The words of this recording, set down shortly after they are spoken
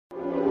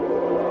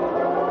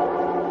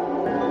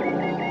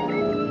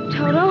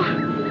Toto.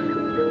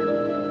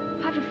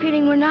 I have a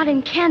feeling we're not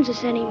in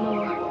Kansas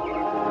anymore.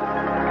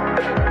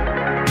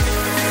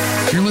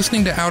 You're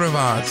listening to Out of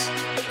Oz,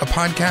 a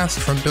podcast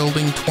from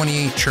Building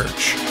 28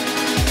 Church.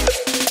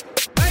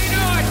 Pay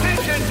no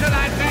attention to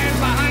that man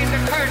behind the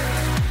curtain.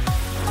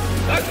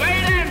 The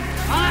Great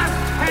Oz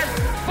has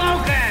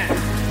spoken.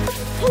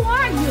 Who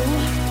are you?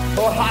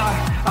 Oh,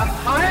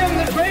 I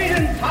am the great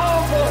and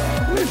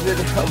powerful Wizard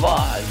of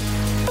Oz.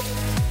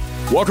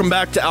 Welcome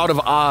back to Out of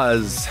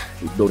Oz,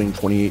 a Building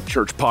 28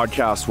 Church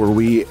podcast where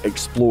we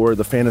explore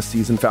the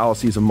fantasies and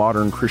fallacies of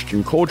modern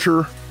Christian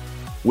culture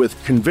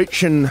with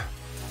conviction,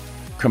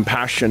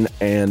 compassion,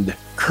 and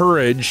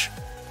courage.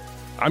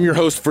 I'm your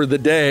host for the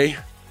day,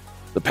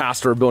 the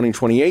pastor of Building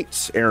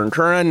 28, Aaron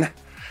Curran.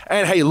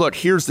 And hey, look,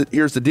 here's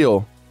the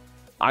deal.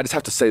 I just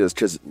have to say this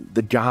because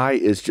the guy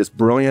is just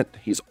brilliant.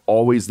 He's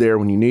always there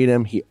when you need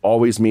him. He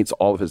always meets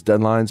all of his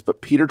deadlines.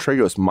 But Peter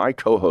Tragos, my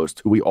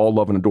co-host, who we all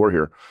love and adore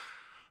here,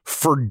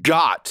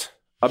 forgot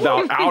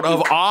about Out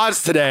of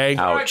Oz today.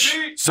 Ouch.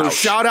 So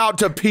shout out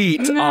to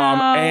Pete. No.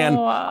 And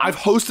I've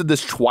hosted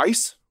this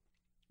twice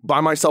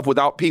by myself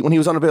without Pete when he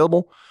was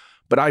unavailable,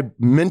 but I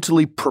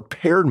mentally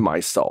prepared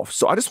myself.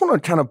 So I just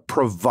want to kind of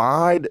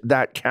provide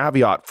that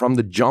caveat from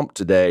the jump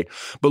today.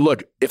 But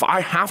look, if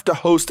I have to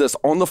host this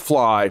on the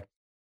fly,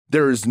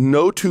 there is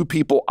no two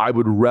people I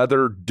would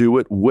rather do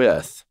it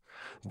with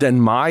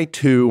than my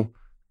two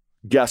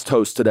guest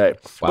hosts today.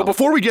 Wow. But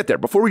before we get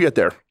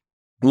there,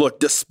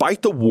 look,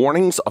 despite the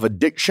warnings of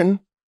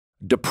addiction,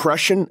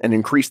 depression, and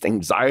increased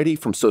anxiety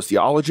from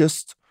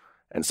sociologists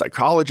and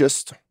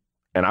psychologists,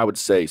 and I would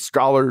say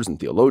scholars and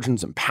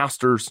theologians and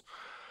pastors,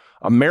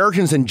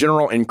 Americans in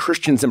general and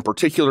Christians in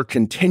particular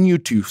continue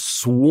to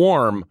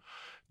swarm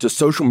to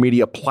social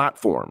media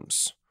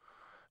platforms,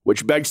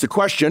 which begs the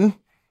question,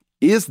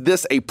 is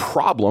this a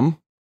problem?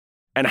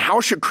 And how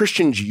should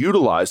Christians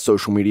utilize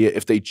social media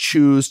if they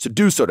choose to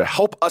do so? To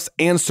help us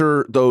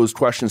answer those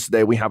questions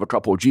today, we have a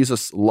couple of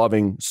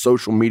Jesus-loving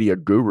social media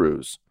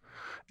gurus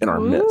in our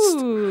midst.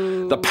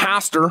 The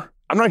pastor,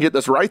 I'm going to get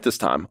this right this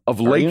time,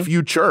 of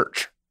Lakeview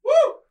Church.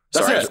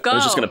 That's Sorry, it. I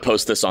was just going to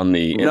post this on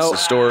the Insta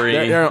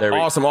story.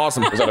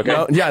 Awesome. Is that okay?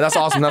 No, yeah, that's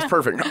awesome. That's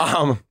perfect.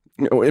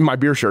 In my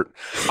beer shirt.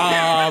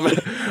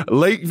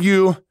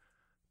 Lakeview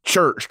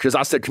Church, because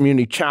I said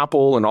community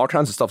chapel and all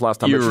kinds of stuff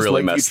last time. You It's just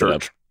really Lakeview messed it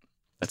up. Church.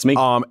 That's me.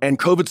 And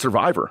COVID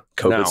survivor.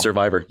 COVID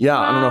survivor. Yeah,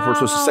 I don't know if we're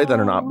supposed to say that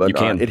or not, but You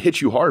can. it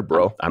hit you hard,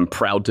 bro. I'm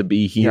proud to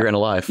be here and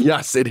alive.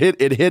 Yes, it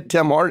hit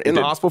Tim hard in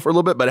the hospital for a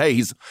little bit, but hey,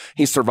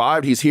 he's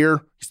survived. He's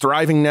here. He's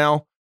thriving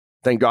now.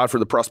 Thank God for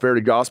the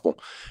prosperity gospel.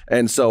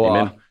 And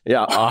so,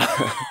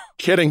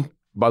 kidding,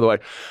 by the way.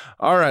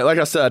 All right, like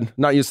I said,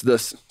 not used to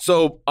this.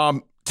 So,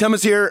 Tim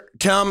is here.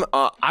 Tim,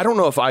 I don't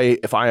know if I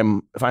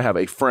have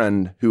a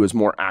friend who is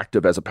more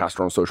active as a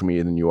pastor on social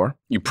media than you are.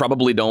 You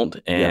probably don't,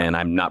 and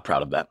I'm not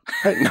proud of that.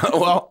 Hey, no,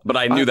 well, but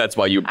I knew that's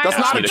why you. That's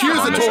not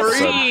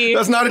accusatory.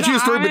 That's not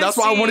accusatory, but that's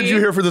why I wanted you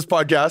here for this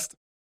podcast.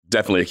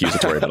 Definitely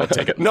accusatory, but I'll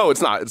take it. No,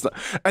 it's not. It's not.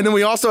 And then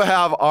we also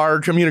have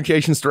our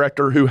communications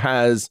director who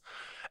has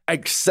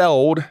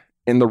excelled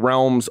in the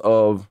realms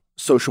of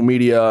social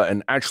media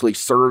and actually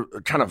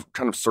kind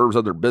of serves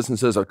other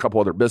businesses, a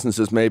couple other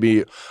businesses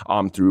maybe,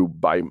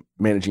 by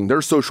managing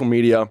their social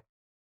media.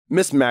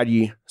 Miss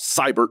Maggie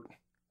Seibert.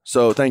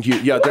 So thank you.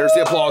 Yeah, there's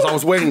the applause. I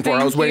was waiting for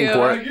it.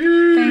 Thank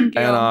you. And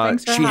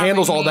Thanks for she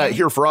handles having all that me.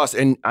 here for us.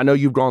 And I know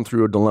you've gone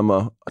through a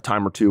dilemma a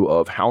time or two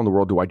of how in the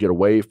world do I get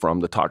away from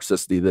the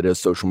toxicity that is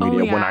social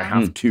media when I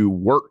have to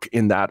work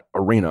in that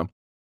arena.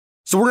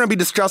 So we're going to be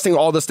discussing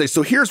all this today.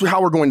 So here's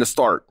how we're going to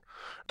start.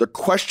 The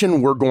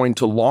question we're going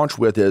to launch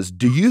with is,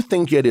 do you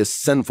think it is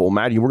sinful?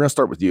 Maddie, we're going to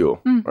start with you.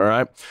 All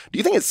right. Do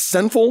you think it's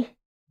sinful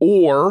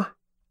or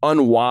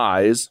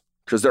unwise?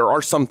 Because there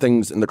are some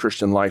things in the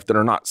Christian life that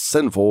are not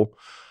sinful,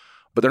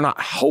 but they're not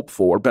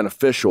helpful or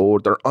beneficial, or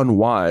they're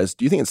unwise.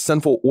 Do you think it's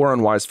sinful or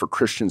unwise for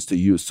Christians to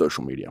use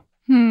social media?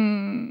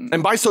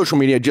 And by social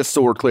media, just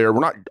so we're clear, we're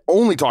not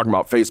only talking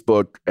about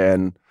Facebook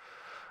and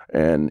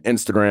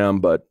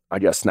Instagram, but I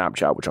guess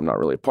Snapchat, which I'm not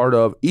really a part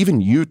of,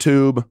 even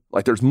YouTube.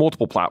 Like there's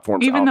multiple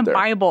platforms Even out the there.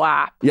 Bible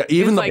app. Yeah,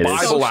 even the like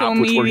Bible app,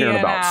 which we're hearing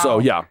about. now. So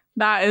yeah.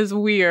 That is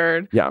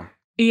weird. Yeah.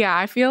 Yeah,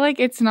 I feel like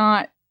it's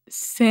not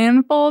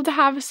sinful to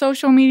have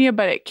social media,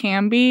 but it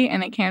can be,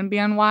 and it can be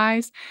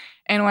unwise.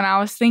 And when I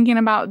was thinking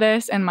about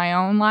this in my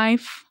own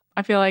life,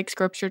 I feel like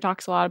scripture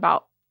talks a lot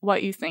about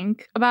what you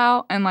think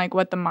about and like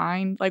what the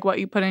mind, like what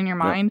you put in your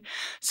mind.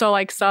 So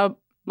like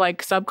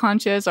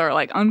subconscious or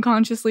like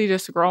unconsciously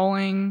just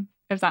scrolling,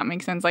 if that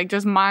makes sense, like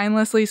just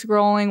mindlessly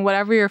scrolling,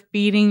 whatever you're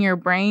feeding your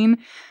brain,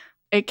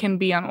 it can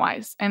be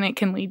unwise and it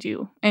can lead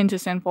you into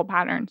sinful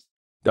patterns.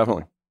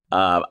 Definitely.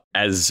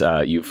 As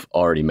you've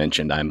already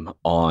mentioned, I'm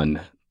on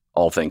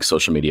all things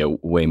social media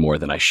way more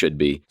than I should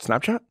be.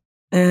 Snapchat?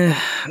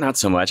 Not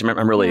so much.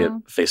 I'm really a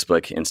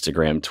Facebook,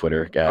 Instagram,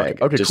 Twitter guy.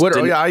 Okay, Twitter.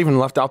 Oh, yeah, I even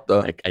left out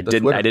the I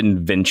Twitter.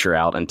 didn't venture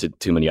out into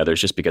too many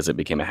others just because it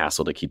became a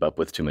hassle to keep up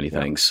with too many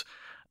things.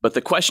 But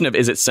the question of,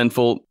 is it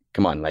sinful?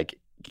 Come on, like,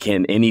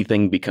 can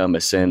anything become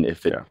a sin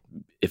if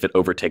it if it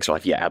overtakes our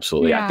life, yeah,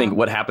 absolutely. Yeah. I think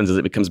what happens is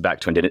it becomes back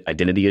to an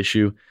identity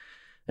issue.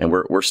 And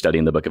we're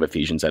studying the book of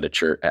Ephesians at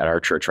our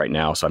church right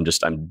now. So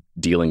I'm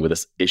dealing with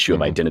this issue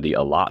of identity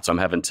a lot. So I'm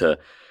having to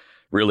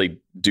really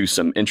do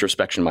some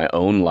introspection in my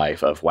own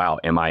life of, wow,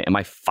 am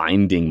I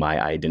finding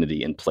my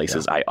identity in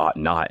places I ought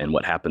not? And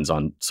what happens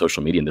on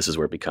social media, and this is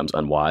where it becomes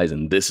unwise,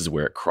 and this is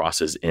where it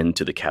crosses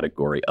into the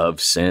category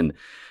of sin,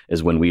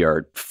 is when we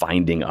are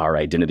finding our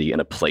identity in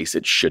a place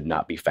it should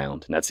not be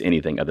found. And that's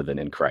anything other than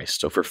in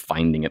Christ. So if we're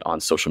finding it on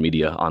social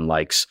media, on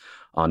likes,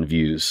 on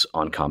views,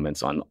 on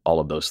comments, on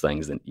all of those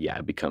things, then yeah,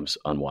 it becomes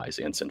unwise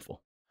and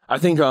sinful. I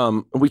think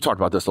we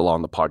talked about this a lot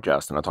on the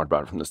podcast, and I talked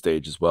about it from the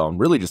stage as well. And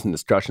really just in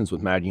discussions with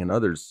Maggie and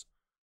others,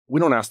 we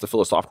don't ask the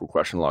philosophical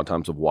question a lot of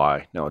times of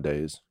why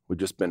nowadays. We've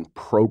just been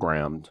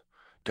programmed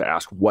to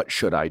ask, what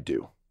should I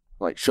do?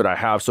 Like, should I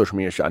have social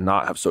media? Should I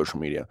not have social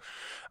media?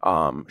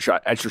 Should I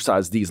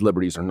exercise these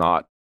liberties or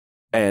not?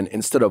 And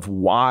instead of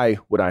why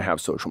would I have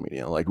social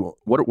media? Like,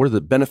 what are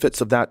the benefits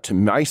of that to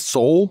my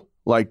soul?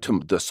 Like to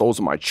the souls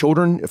of my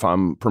children, if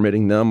I'm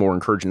permitting them or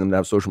encouraging them to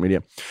have social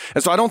media.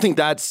 And so I think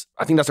that's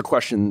a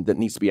question that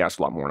needs to be asked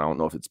a lot more, and I don't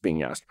know if it's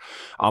being asked.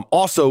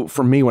 Also,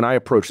 for me, when I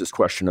approach this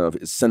question of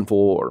is sinful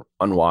or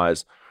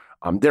unwise,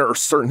 there are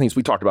certain things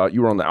we talked about.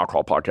 You were on the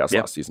alcohol podcast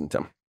last season,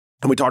 Tim.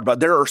 And we talked about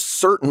there are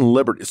certain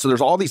liberties. So there's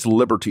all these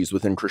liberties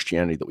within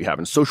Christianity that we have,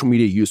 and social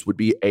media use would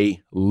be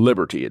a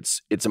liberty.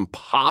 It's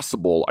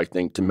impossible, I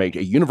think, to make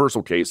a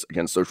universal case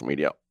against social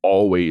media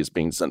always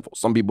being sinful.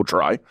 Some people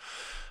try.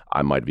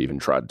 I might have even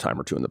tried a time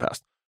or two in the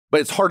past. But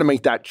it's hard to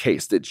make that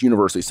case that it's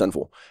universally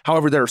sinful.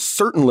 However, there are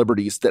certain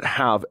liberties that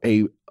have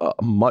a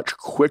much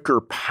quicker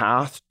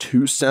path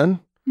to sin.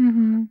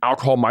 Mm-hmm.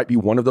 Alcohol might be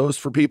one of those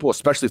for people,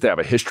 especially if they have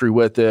a history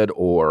with it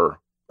or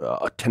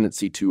a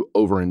tendency to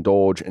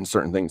overindulge in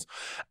certain things.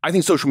 I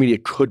think social media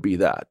could be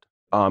that.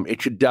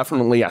 It should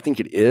definitely, I think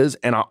it is.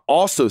 And I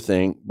also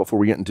think, before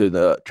we get into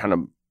the kind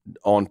of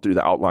on through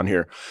the outline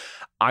here,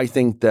 I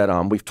think that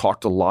we've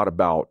talked a lot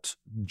about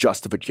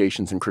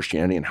justifications in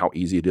Christianity and how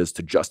easy it is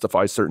to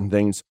justify certain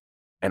things.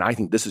 And I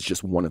think this is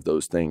just one of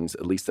those things,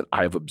 at least that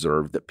I've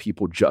observed, that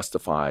people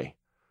justify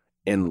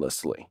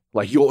endlessly.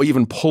 Like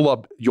you'll pull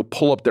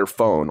up their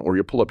phone, or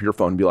you'll pull up your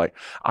phone and be like,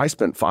 I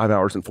spent 5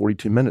 hours and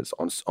 42 minutes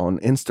on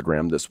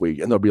Instagram this week.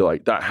 And they'll be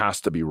like, that has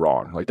to be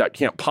wrong. Like that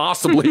can't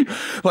possibly,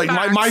 like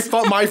my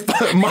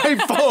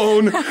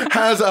phone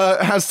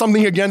has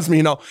something against me,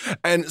 you know?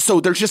 And so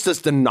there's just this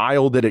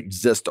denial that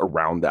exists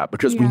around that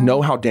because we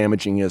know how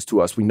damaging it is to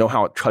us. We know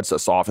how it cuts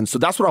us off. And so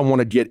that's what I want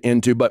to get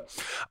into. But,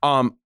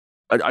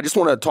 I just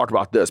want to talk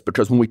about this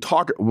because when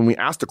we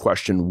ask the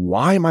question,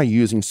 why am I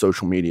using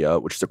social media,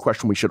 which is a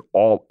question we should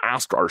all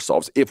ask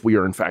ourselves if we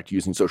are in fact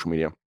using social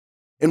media.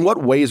 In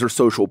what ways are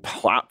social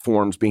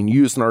platforms being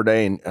used in our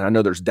day? And I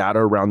know there's data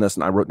around this,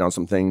 and I wrote down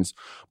some things,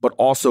 but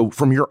also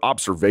from your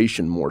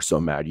observation more so,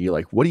 Maggie,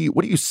 like what do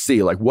you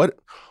see? Like what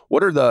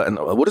are and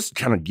we'll just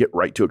kind of get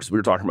right to it because we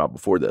were talking about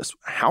before this.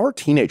 How are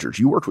teenagers?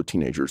 You worked with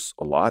teenagers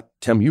a lot.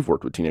 Tim, you've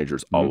worked with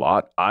teenagers a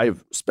lot.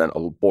 I've spent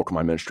a bulk of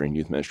my ministry in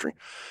youth ministry.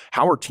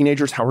 How are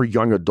teenagers? How are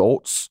young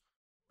adults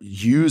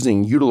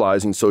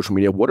utilizing social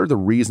media? What are the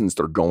reasons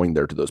they're going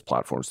there to those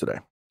platforms today?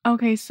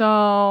 Okay,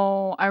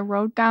 so I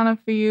wrote down a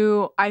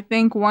few. I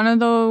think one of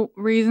the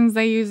reasons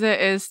they use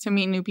it is to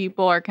meet new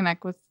people or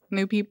connect with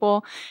new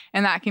people.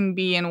 And that can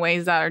be in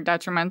ways that are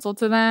detrimental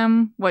to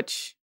them,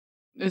 which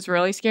is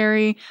really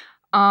scary.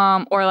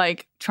 Or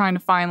like trying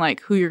to find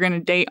like who you're going to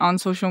date on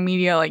social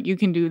media. Like you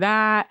can do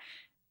that.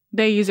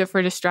 They use it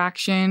for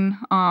distraction,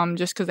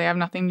 just because they have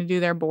nothing to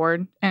do. They're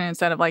bored. And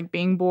instead of like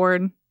being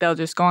bored, they'll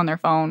just go on their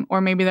phone. Or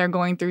maybe they're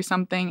going through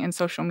something and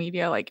social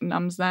media like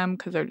numbs them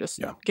because they're just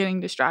getting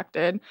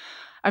distracted.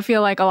 I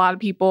feel like a lot of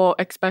people,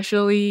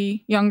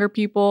 especially younger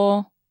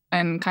people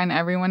and kind of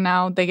everyone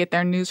now, they get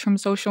their news from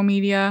social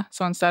media.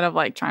 So instead of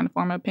like trying to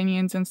form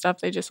opinions and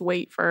stuff, they just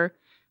wait for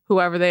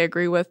whoever they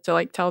agree with to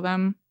like tell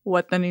them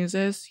what the news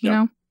is, you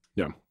know?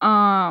 Yeah.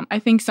 I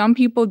think some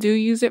people do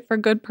use it for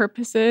good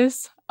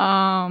purposes.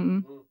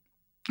 Okay,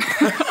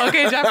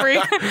 Jeffrey.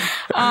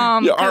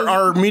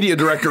 Our media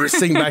director is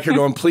sitting back here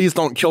going, please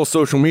don't kill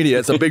social media.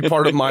 It's a big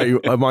part of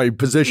my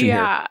position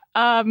here.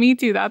 Yeah, me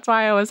too. That's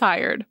why I was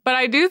hired. But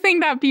I do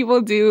think that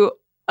people do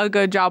a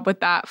good job with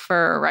that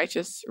for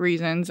righteous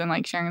reasons and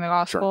like sharing the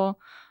gospel.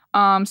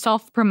 Sure.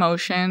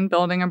 Self-promotion,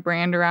 building a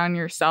brand around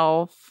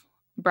yourself,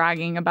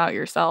 bragging about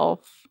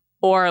yourself,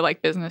 or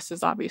like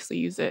businesses obviously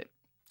use it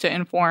to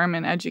inform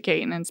and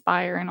educate and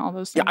inspire and all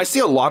those things. Yeah, I see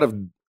a lot of,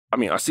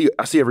 I see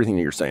everything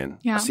that you're saying.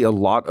 Yeah. I see a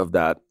lot of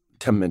that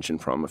Tim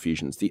mentioned from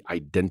Ephesians, the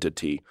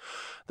identity,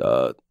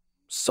 the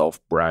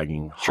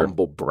self-bragging,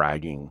 humble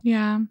bragging,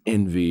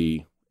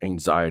 envy,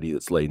 anxiety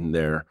that's laden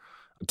there.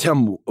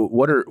 Tim,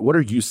 what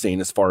are you seeing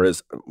as far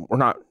as, we're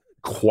not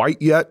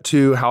quite yet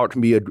to how it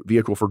can be a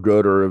vehicle for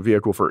good or a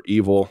vehicle for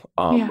evil,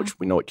 which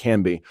we know it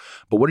can be,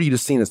 but what are you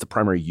just seeing as the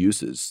primary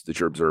uses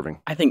that you're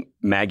observing? I think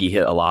Maggie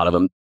hit a lot of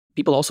them.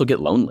 people also get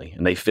lonely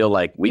and they feel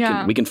like we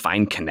can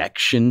find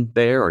connection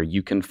there, or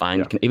you can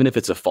find, even if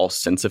it's a false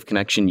sense of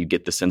connection, you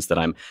get the sense that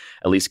I'm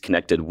at least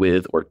connected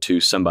with or to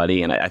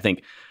somebody. And I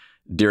think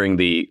during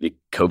the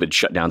COVID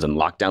shutdowns and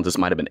lockdowns, this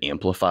might have been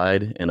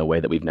amplified in a way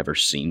that we've never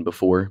seen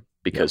before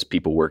because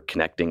people were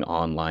connecting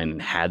online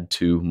and had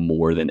to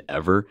more than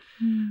ever.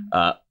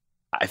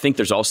 I think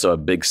there's also a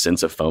big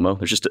sense of FOMO.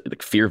 There's just a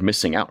fear of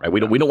missing out, right? We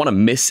don't want to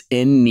miss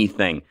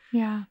anything.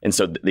 Yeah. And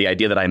so the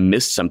idea that I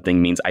missed something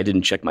means I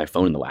didn't check my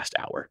phone in the last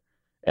hour.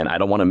 And I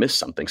don't want to miss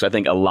something. So I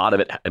think a lot of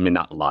it, I mean,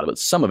 not a lot of it,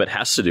 some of it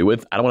has to do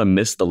with, I don't want to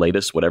miss the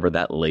latest, whatever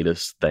that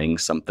latest thing,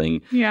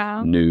 something,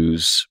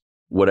 news,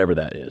 whatever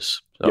that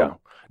is. So. Yeah.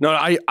 No,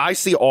 I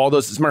see all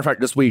those. As a matter of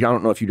fact, this week, I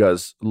don't know if you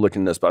guys looked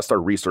into this, but I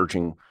started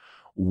researching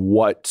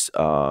what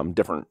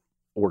different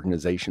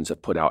organizations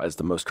have put out as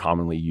the most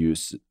common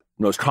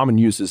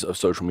uses of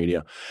social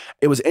media.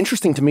 It was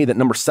interesting to me that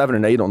number 7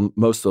 and 8 on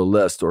most of the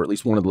list, or at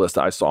least one of the lists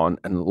I saw, and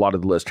a lot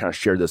of the lists kind of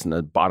shared this in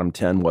the bottom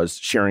 10, was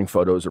sharing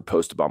photos or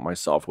posts about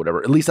myself,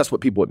 whatever. At least that's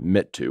what people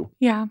admit to.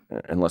 Yeah.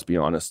 And let's be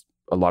honest,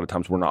 a lot of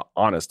times we're not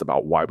honest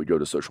about why we go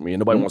to social media.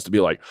 Nobody wants to be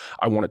like,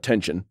 I want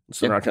attention.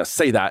 So they're not going to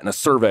say that in a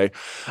survey.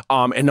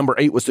 And number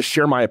 8 was to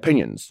share my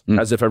opinions,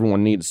 as if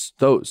everyone needs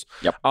those.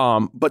 Yep.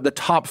 But the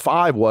top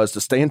 5 was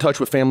to stay in touch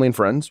with family and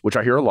friends, which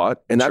I hear a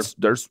lot. And that's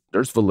there's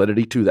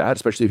validity to that,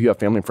 especially if you have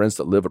family and friends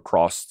that live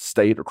across the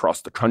state,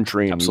 across the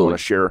country, and you want to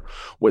share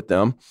with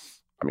them.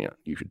 I mean,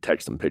 you could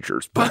text them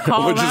pictures, but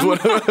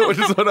which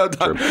is what I've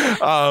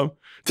done.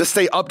 To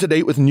stay up to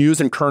date with news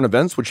and current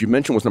events, which you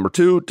mentioned was number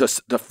 2. To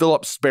fill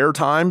up spare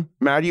time,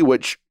 Maddie,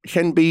 which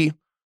can be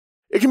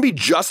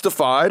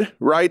justified,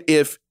 right?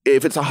 If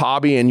it's a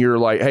hobby and you're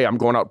like, hey, I'm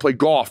going out to play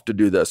golf to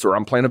do this, or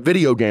I'm playing a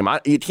video game.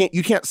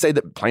 You can't say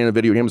that playing a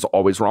video game is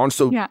always wrong.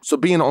 So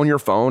being on your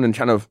phone and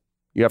kind of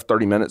you have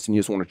 30 minutes and you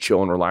just want to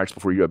chill and relax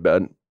before you go to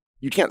bed,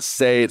 you can't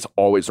say it's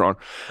always wrong.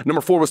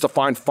 Number 4 was to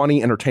find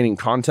funny, entertaining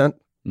content.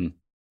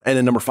 And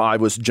then number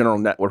 5 was general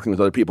networking with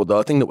other people. The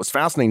other thing that was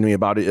fascinating to me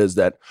about it is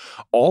that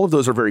all of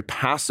those are very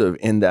passive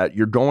in that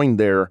you're going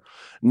there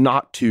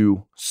not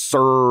to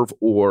serve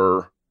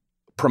or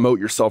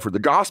promote yourself or the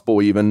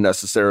gospel even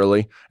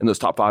necessarily in those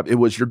top 5. It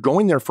was you're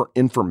going there for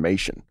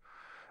information.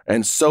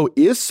 And so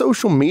is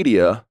social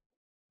media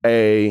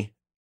a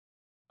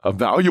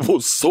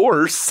valuable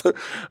source,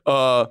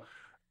 a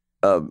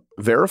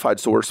verified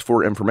source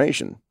for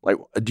information? Like,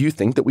 do you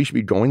think that we should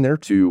be going there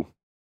to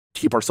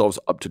keep ourselves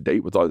up to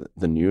date with all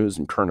the news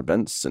and current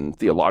events and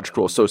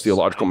theological,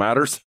 sociological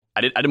matters?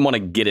 I didn't want to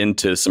get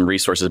into some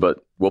resources, but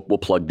we'll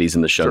plug these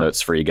in the show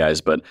notes for you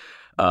guys. But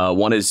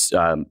one is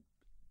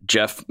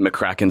Jeff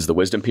McCracken's The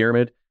Wisdom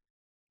Pyramid.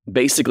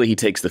 Basically, he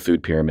takes the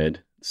food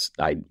pyramid,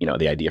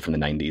 the idea from the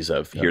 90s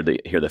of here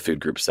are the food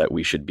groups that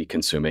we should be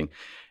consuming,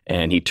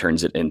 and he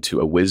turns it into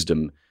a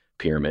wisdom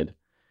pyramid.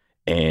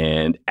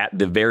 And at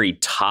the very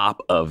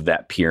top of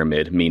that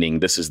pyramid,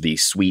 meaning this is the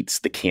sweets,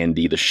 the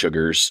candy, the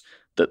sugars,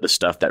 the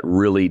stuff that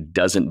really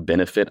doesn't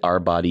benefit our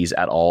bodies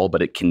at all,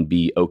 but it can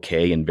be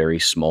okay in very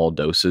small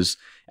doses.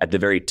 At the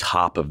very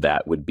top of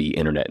that would be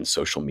internet and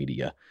social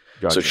media.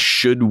 Gotcha. So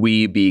should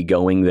we be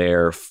going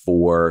there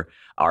for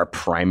our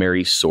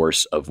primary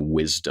source of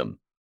wisdom?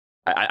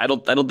 I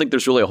don't think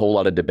there's really a whole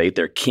lot of debate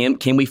there. Can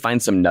we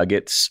find some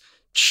nuggets?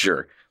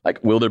 Sure.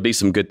 Like, will there be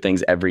some good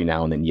things every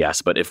now and then?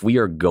 Yes. But if we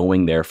are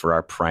going there for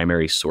our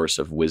primary source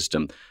of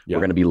wisdom, we're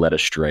going to be led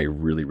astray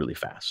really, really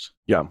fast.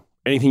 Yeah.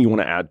 Anything you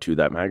want to add to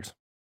that, Mags?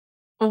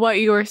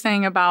 What you were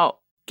saying about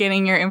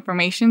getting your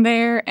information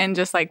there and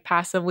just like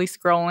passively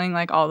scrolling,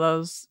 like all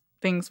those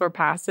things were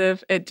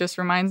passive. It just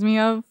reminds me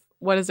of,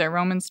 what is it,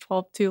 Romans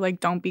 12:2, like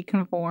don't be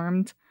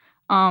conformed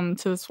to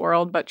this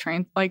world, but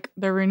like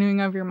the renewing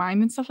of your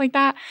mind and stuff like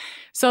that.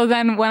 So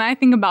then when I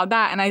think about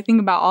that and I think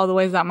about all the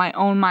ways that my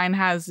own mind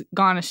has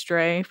gone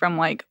astray from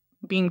like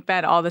being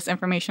fed all this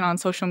information on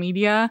social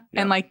media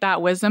and like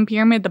that wisdom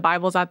pyramid, the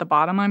Bible's at the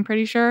bottom, I'm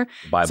pretty sure.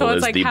 The Bible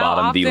is like, the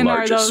bottom, the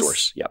largest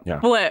source.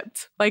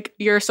 Flipped, like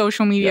your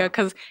social media,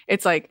 because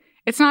it's like,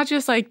 it's not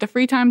just like the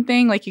free time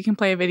thing, like you can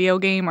play a video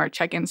game or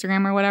check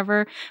Instagram or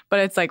whatever, but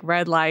it's like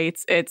red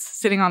lights, it's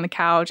sitting on the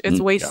couch, it's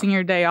wasting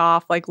your day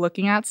off, like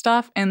looking at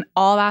stuff, and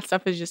all that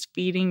stuff is just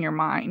feeding your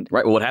mind.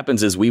 Right. Well, what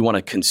happens is we want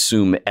to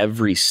consume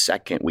every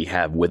second we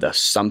have with a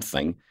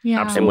something.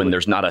 Yeah. And when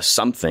there's not a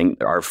something,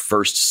 our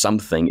first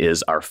something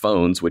is our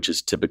phones, which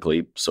is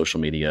typically social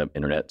media,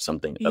 internet,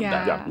 something of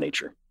that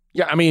nature.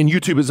 Yeah, I mean,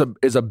 YouTube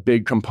is a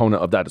big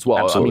component of that as well.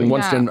 Absolutely. I mean,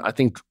 Winston, I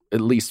think, at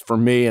least for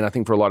me, and I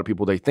think for a lot of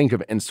people, they think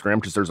of Instagram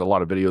because there's a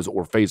lot of videos,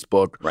 or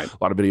Facebook, a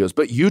lot of videos.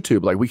 But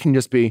YouTube, like we can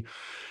just be,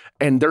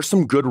 and there's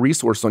some good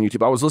resources on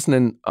YouTube. I was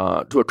listening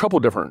to a couple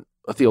different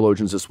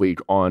theologians this week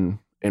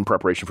in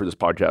preparation for this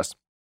podcast,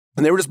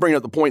 and they were just bringing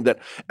up the point that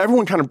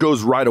everyone kind of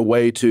goes right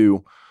away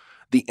to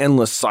the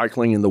endless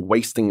cycling and the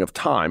wasting of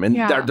time. And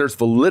there's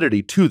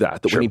validity to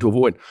that we need to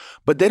avoid.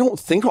 But they don't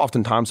think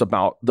oftentimes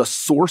about the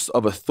source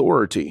of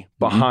authority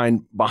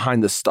behind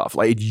this stuff.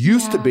 Like it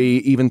used to be,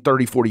 even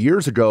 30, 40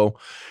 years ago,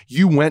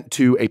 you went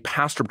to a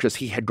pastor because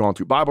he had gone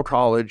through Bible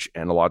college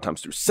and a lot of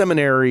times through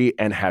seminary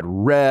and had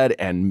read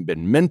and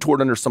been mentored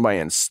under somebody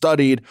and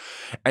studied.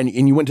 And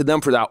you went to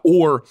them for that.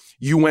 Or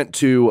you went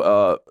to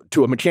a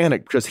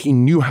mechanic because he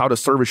knew how to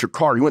service your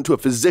car. You went to a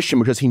physician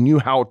because he knew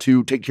how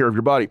to take care of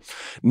your body.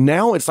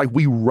 Now it's like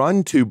we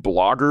run to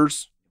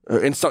bloggers,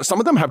 and some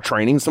of them have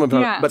training, some of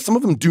them, but some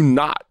of them do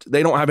not.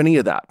 They don't have any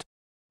of that.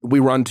 We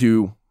run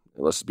to,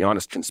 let's be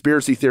honest,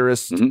 conspiracy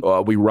theorists.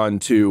 We run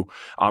to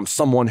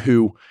someone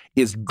who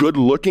is good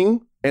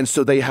looking, and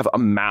so they have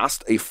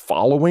amassed a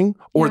following,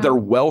 or they're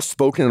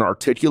well-spoken and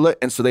articulate,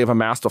 and so they have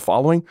amassed a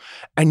following.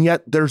 And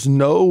yet there's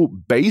no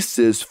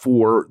basis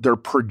for their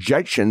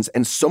projections.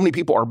 And so many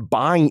people are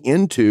buying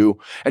into,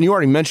 and you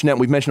already mentioned that,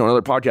 and we've mentioned on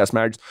other podcast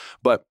mags,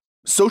 but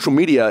social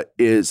media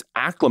is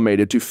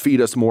acclimated to feed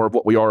us more of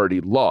what we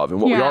already love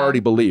and what we already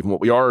believe and what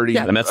we already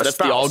and that's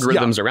the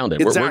algorithms around it.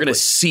 Exactly. We're going to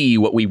see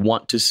what we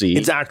want to see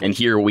and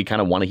hear what we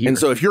kind of want to hear. And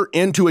so if you're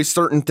into a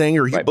certain thing,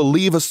 or you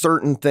believe a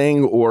certain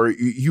thing, or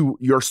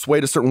you're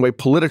swayed a certain way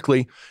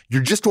politically,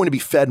 you're just going to be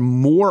fed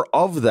more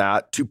of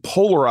that to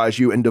polarize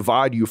you and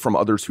divide you from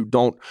others who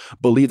don't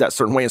believe that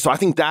certain way. And so I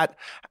think that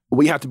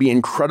we have to be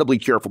incredibly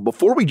careful.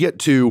 Before we get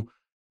to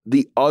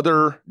the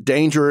other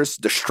dangerous,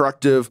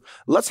 destructive,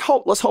 let's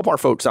help our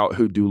folks out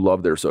who do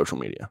love their social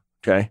media.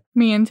 Okay,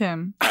 me and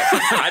Tim.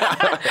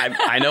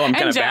 I know I'm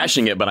kind of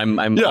bashing it, but I'm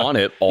on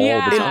it all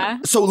the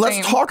time. So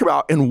let's talk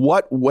about in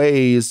what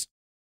ways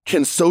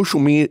can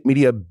social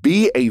media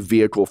be a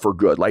vehicle for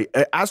good? Like,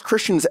 as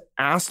Christians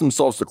ask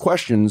themselves the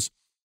questions,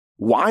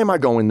 why am I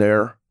going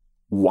there?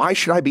 Why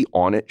should I be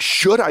on it?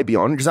 Should I be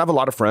on it? Because I have a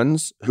lot of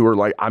friends who are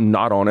like, I'm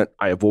not on it.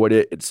 I avoid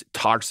it. It's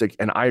toxic.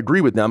 And I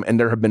agree with them. And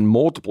there have been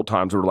multiple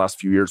times over the last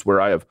few years where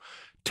I have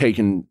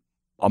taken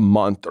a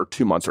month or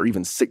 2 months or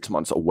even 6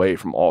 months away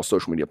from all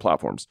social media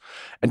platforms,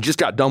 and just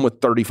got done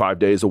with 35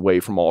 days away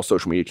from all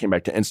social media, came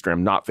back to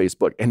Instagram, not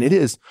Facebook. And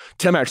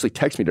Tim actually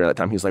texted me during that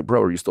time. He's like,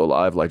 bro, are you still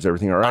alive? Like, is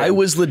everything all right? I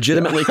was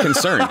legitimately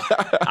concerned.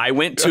 I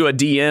went to a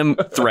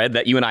DM thread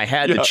that you and I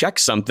had to check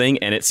something,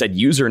 and it said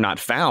user not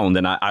found.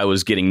 And I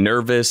was getting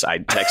nervous. I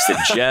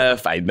texted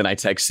Jeff. Then I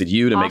texted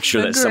you to make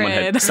sure that someone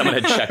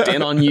had checked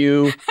in on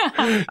you.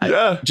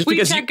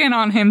 We check in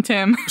on him,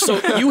 Tim. So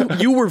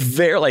you were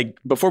very, like,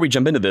 before we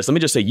jump into this, let me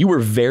just say you were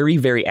very,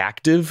 very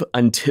active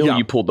until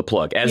you pulled the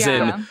plug, as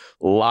in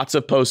lots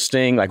of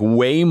posting, like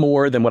way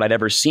more than what I'd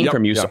ever seen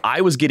from you. So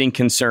I was getting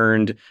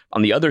concerned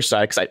on the other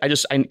side,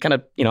 because I kind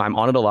of, I'm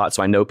on it a lot.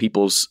 So I know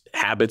people's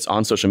habits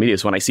on social media.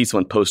 So when I see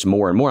someone post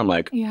more and more, I'm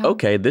like,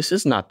 okay, this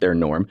is not their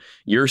norm.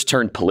 Yours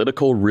turned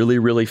political really,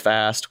 really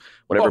fast.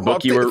 Whatever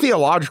book you were...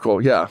 Theological,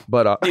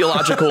 but...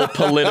 Theological,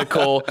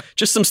 political,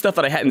 just some stuff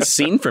that I hadn't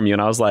seen from you.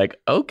 And I was like,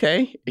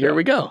 okay, here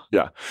we go.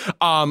 Yeah.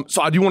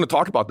 So I do want to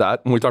talk about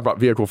that when we talk about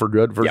vehicle for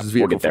good versus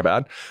vehicle for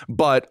bad.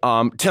 But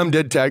Tim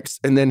did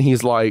text, and then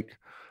he's like,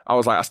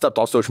 I stepped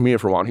off social media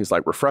for a while, and he's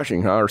like,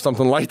 refreshing, huh? Or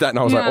something like that. And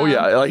I was like, oh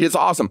yeah, like, it's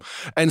awesome.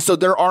 And so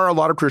there are a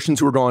lot of Christians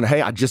who are going,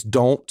 hey, I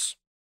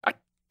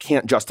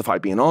can't justify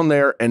being on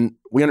there. And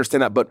we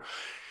understand that. But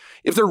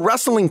if they're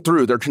wrestling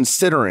through, they're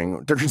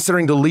considering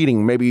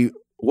deleting, maybe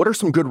what are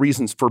some good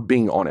reasons for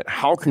being on it?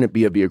 How can it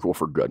be a vehicle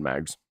for good,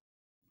 Mags?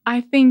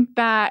 I think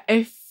that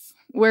if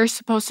we're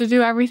supposed to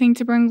do everything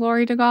to bring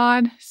glory to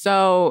God,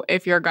 so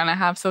if you're going to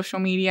have social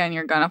media and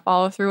you're going to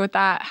follow through with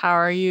that, how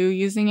are you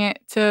using it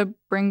to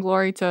bring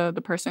glory to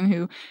the person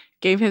who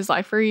gave his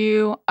life for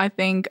you? I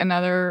think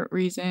another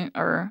reason,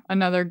 or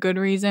another good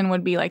reason,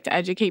 would be like to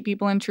educate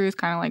people in truth,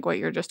 kind of like what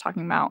you're just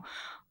talking about.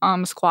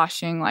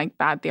 Squashing like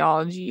bad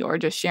theology, or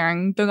just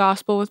sharing the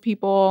gospel with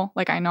people.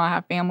 Like, I know I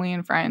have family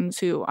and friends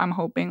who I'm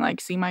hoping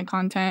like see my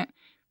content.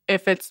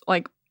 If it's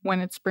like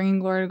when it's bringing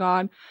glory to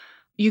God,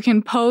 you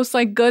can post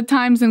like good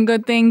times and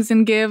good things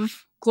and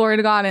give glory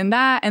to God in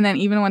that. And then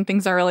even when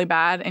things are really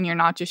bad and you're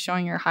not just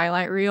showing your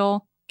highlight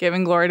reel,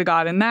 giving glory to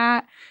God in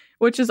that,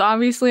 which is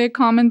obviously a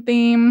common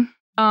theme.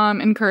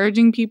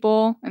 Encouraging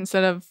people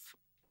instead of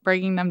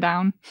breaking them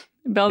down,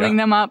 building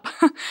them up.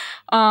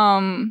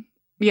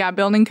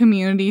 Building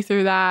community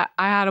through that.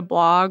 I had a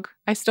blog.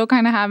 I still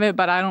kind of have it,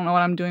 but I don't know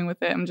what I'm doing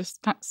with it. I'm just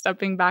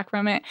stepping back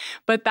from it.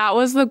 But that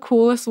was the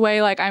coolest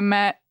way. Like, I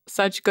met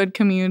such good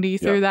community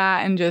through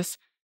that, and just,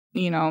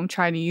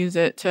 try to use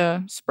it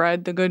to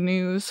spread the good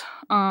news.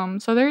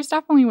 So there's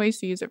definitely ways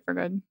to use it for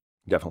good.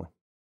 Definitely.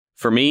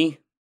 For me,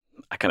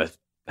 I kind of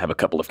have a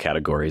couple of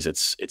categories.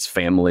 It's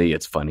family,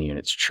 it's funny, and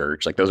it's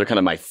church. Like, those are kind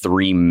of my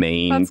three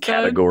main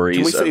categories.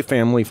 Can we say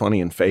family,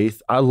 funny, and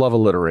faith? I love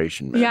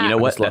alliteration, man. Yeah. You know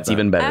what? That's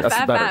even better.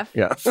 That's better.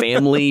 Yeah.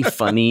 Family,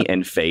 funny,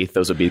 and faith.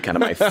 Those would be kind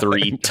of my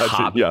three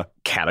top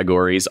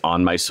categories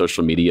on my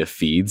social media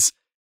feeds.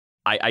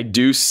 I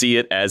do see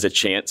it as a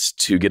chance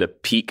to get a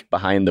peek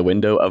behind the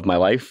window of my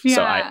life.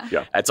 Yeah.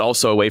 So it's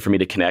also a way for me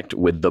to connect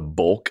with the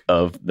bulk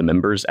of the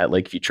members at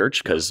Lakeview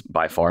Church, because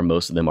by far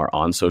most of them are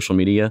on social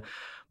media.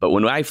 But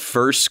when I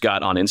first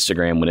got on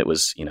Instagram, when it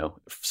was,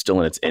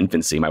 still in its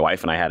infancy, my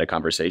wife and I had a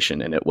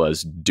conversation, and it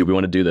was, do we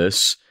want to do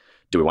this?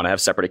 Do we want to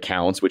have separate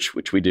accounts,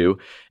 which we do?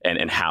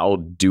 And how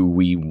do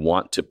we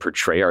want to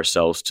portray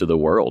ourselves to the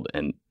world?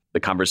 And the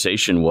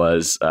conversation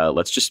was,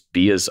 let's just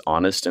be as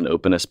honest and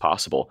open as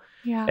possible.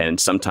 Yeah. And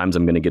sometimes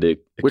I'm going to get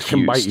accused Which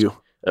can bite you.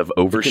 Of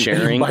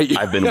oversharing.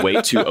 I've been way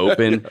too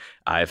open.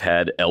 I've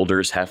had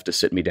elders have to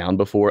sit me down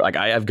before. Like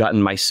I have gotten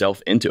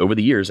myself into, over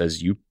the years,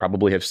 as you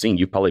probably have seen,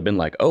 you've probably been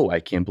like, oh, I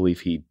can't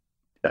believe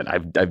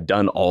I've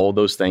done all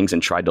those things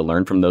and tried to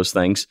learn from those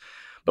things.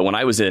 But when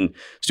I was in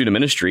student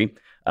ministry,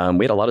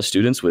 we had a lot of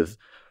students with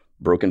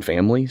broken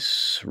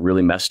families,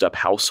 really messed up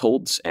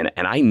households. And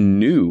I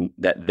knew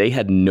that they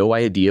had no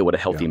idea what a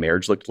healthy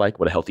marriage looked like,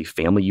 what a healthy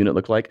family unit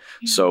looked like.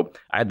 Yeah. So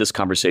I had this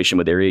conversation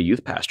with area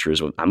youth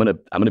pastors. I'm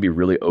gonna be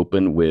really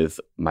open with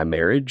my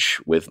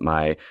marriage, with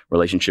my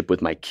relationship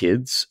with my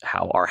kids,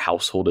 how our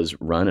household is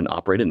run and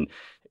operated. And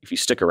if you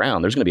stick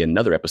around, there's going to be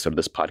another episode of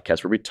this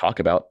podcast where we talk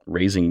about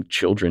raising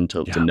children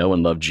to know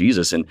and love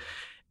Jesus. And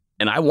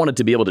I wanted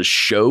to be able to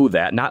show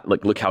that, not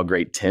like, look how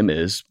great Tim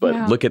is,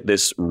 but look at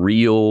this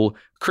real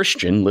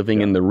Christian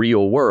living in the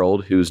real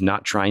world who's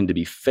not trying to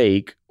be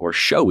fake or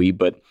showy,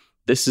 but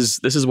this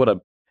is what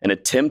an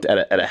attempt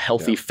at a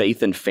healthy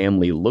faith and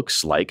family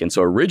looks like. And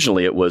so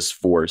originally it was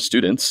for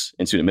students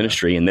in student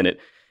ministry, and then it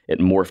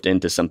morphed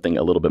into something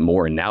a little bit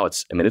more. And now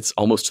it's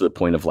almost to the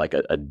point of like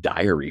a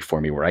diary for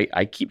me where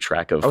I keep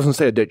track of. I was going to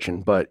say addiction,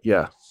 but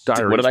yeah.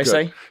 Diary. What did I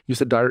say? You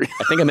said diary.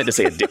 I think I meant to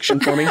say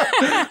addiction for me.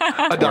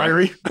 A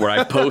diary? Where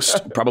I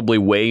post probably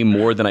way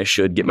more than I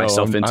should, get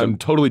myself into. I'm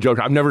totally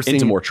joking. I've never seen.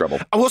 Into more trouble.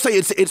 I will say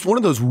it's one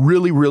of those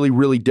really, really,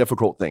 really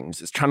difficult things.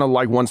 It's kind of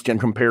like once again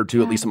compared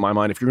to, at least in my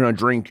mind, if you're going to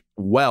drink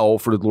well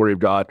for the glory of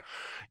God,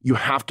 you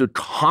have to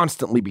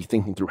constantly be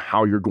thinking through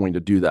how you're going to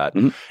do that.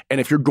 Mm-hmm.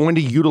 And if you're going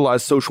to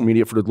utilize social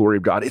media for the glory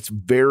of God, it's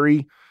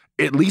very,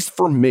 at least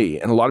for me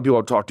and a lot of people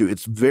I've talked to,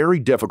 it's very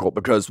difficult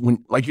because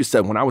when, like you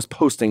said, when I was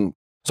posting,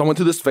 so I went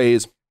through this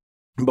phase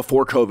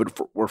before COVID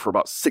for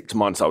about 6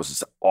 months. I was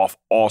just off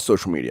all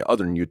social media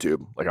other than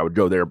YouTube. Like I would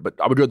go there, but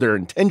I would go there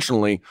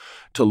intentionally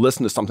to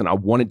listen to something I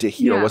wanted to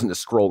hear. I wasn't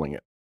just scrolling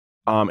it.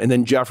 And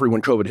then Jeffrey,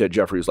 when COVID hit,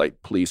 Jeffrey was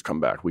like, please come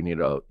back. You need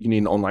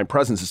an online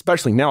presence,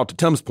 especially now to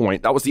Tim's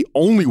point. That was the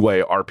only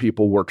way our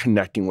people were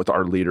connecting with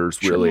our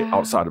leaders really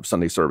outside of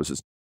Sunday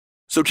services.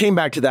 So came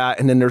back to that.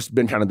 And then there's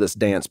been kind of this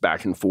dance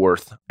back and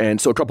forth. And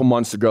so a couple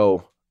months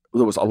ago,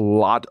 there was a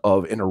lot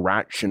of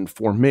interaction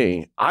for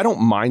me. I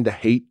don't mind the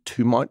hate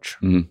too much.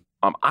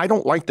 Mm-hmm. I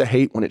don't like the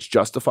hate when it's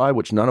justified,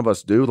 which none of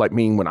us do. Like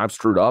meaning when I've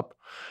screwed up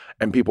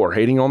and people are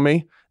hating on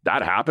me,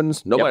 that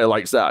happens. Nobody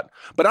likes that.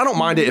 But I don't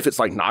mind it if it's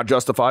like not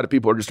justified, if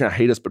people are just going to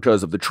hate us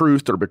because of the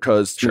truth or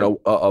because,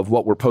 of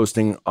what we're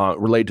posting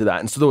related to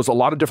that. And so there was a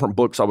lot of different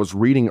books I was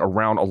reading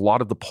around a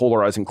lot of the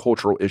polarizing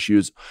cultural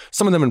issues,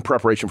 some of them in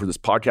preparation for this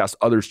podcast,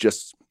 others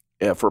just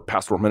for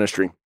pastoral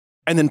ministry.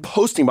 And then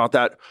posting about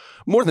that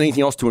more than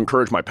anything else to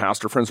encourage my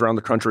pastor friends around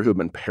the country who have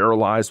been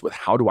paralyzed with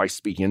how do I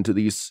speak into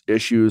these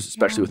issues,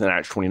 especially within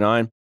Acts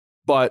 29,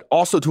 but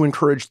also to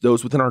encourage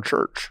those within our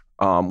church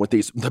with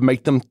these, to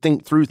make them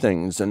think through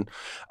things. And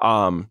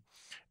so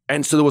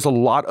there was a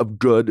lot of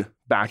good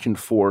back and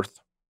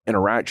forth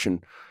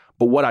interaction.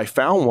 But what I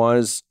found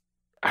was,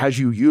 as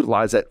you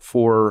utilize it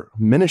for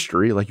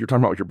ministry, like you're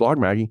talking about with your blog,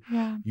 Maggie,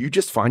 you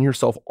just find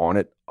yourself on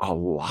it a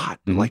lot,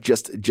 like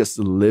just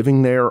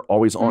living there,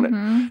 always on it.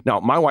 Now,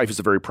 my wife is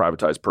a very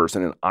privatized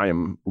person and I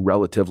am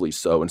relatively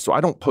so. And so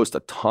I don't post a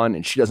ton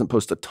and she doesn't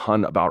post a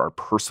ton about our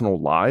personal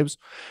lives.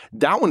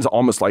 That one's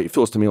almost like, it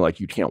feels to me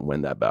like you can't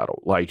win that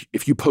battle. Like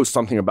if you post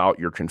something about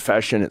your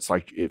confession, it's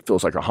like, it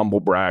feels like a humble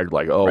brag,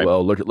 like, oh,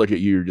 well, look at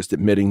you, you're just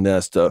admitting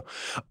this to,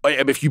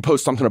 if you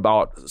post something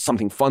about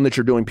something fun that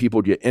you're doing,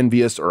 people get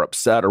envious or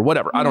upset or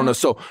whatever. I don't know.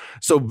 So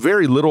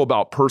very little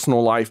about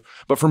personal life,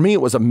 but for me,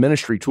 it was a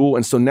ministry tool.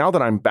 And so now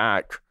that I'm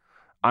back,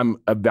 I'm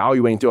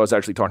evaluating through. I was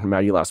actually talking to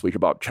Maggie last week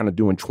about kind of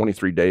doing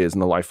 23 days in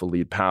the life of a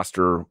lead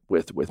pastor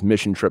with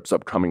mission trips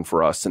upcoming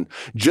for us. And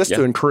just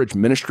to encourage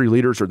ministry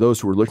leaders or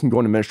those who are looking to go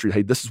into ministry,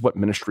 hey, this is what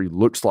ministry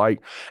looks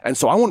like. And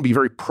so I want to be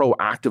very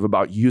proactive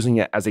about using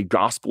it as a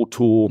gospel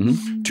tool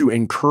to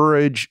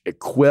encourage,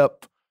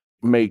 equip,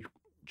 make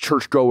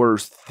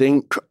churchgoers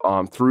think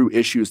through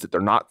issues that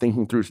they're not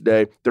thinking through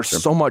today. There's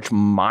so much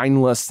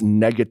mindless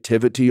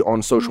negativity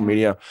on social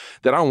media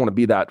that I don't want to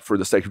be that for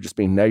the sake of just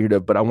being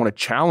negative, but I want to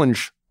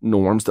challenge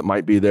norms that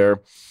might be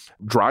there,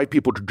 drive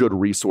people to good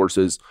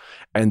resources,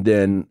 and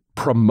then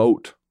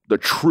promote the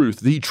truth,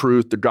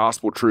 the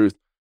gospel truth.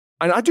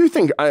 And I do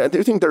think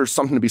there's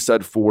something to be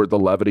said for the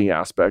levity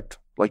aspect,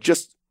 like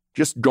just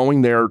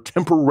going there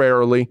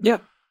temporarily. Yeah.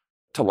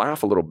 To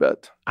laugh a little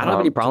bit. I don't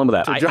have any problem with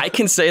that. I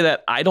can say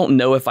that I don't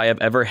know if I have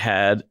ever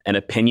had an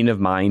opinion of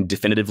mine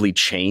definitively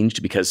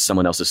changed because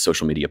someone else's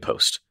social media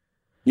post.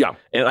 Yeah.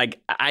 And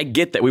like, I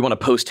get that we want to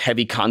post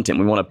heavy content.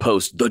 We want to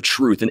post the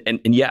truth. And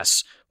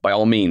yes, by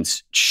all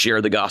means, share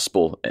the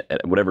gospel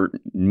at whatever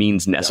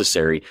means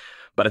necessary. Yeah.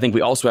 But I think we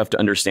also have to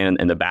understand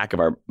in the back of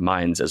our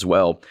minds as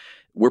well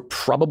we're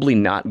probably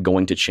not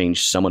going to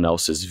change someone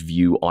else's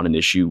view on an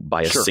issue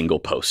by a single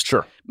post.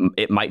 Sure.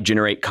 It might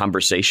generate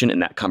conversation,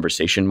 and that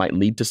conversation might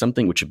lead to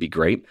something, which would be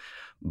great.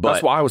 But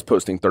that's why I was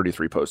posting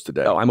 33 posts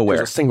today. Oh, I'm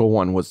aware. A single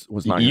one was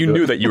not. You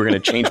knew that you were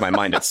going to change my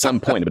mind at some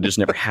point, but it just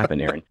never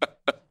happened, Aaron.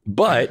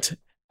 But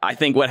I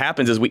think what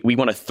happens is we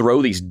want to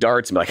throw these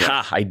darts and be like,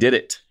 ha, I did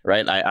it,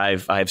 right?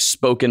 I've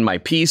spoken my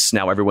piece.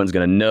 Now everyone's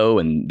going to know,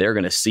 and they're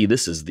going to see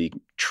this is the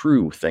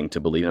true thing to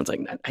believe. And it's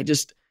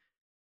like,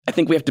 I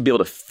think we have to be able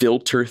to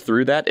filter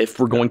through that if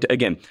we're going to,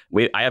 again,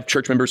 I have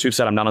church members who've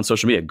said I'm not on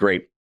social media.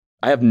 Great.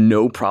 I have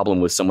no problem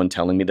with someone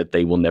telling me that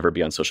they will never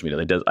be on social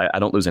media. I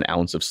don't lose an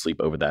ounce of sleep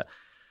over that.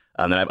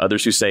 And then I have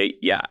others who say,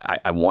 yeah,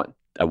 I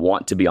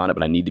want to be on it,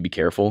 but I need to be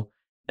careful.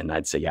 And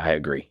I'd say, yeah, I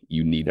agree.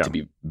 You need to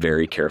be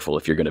very careful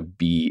if you're going to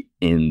be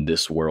in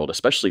this world,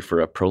 especially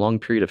for a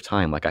prolonged period of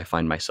time, like I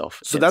find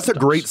myself. So that's a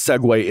great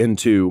segue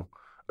into,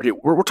 okay,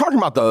 we're talking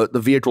about the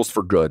vehicles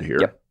for good here.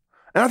 Yep.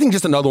 And I think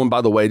just another one, by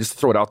the way, just to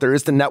throw it out there,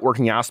 is the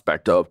networking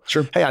aspect of,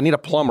 hey, I need a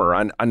plumber.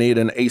 I need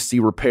an AC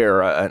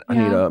repair. I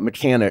need a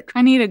mechanic.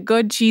 I need a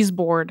good cheese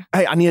board.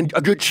 Hey, I need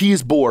a good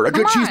cheese board, a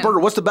good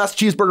cheeseburger. What's the best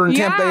cheeseburger in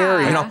Tampa Bay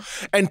area?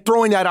 And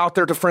throwing that out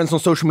there to friends on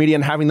social media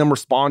and having them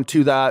respond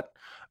to that.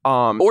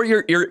 Or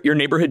your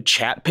neighborhood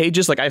chat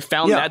pages. Like I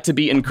found that to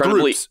be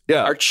incredibly,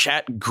 our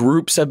chat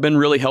groups have been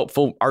really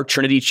helpful. Our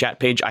Trinity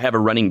chat page, I have a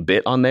running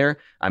bit on there.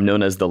 I'm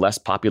known as the less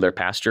popular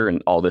pastor.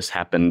 And all this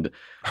happened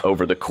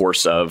over the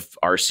course of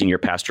our senior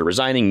pastor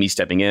resigning, me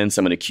stepping in,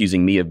 someone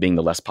accusing me of being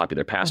the less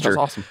popular pastor. That's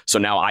awesome. So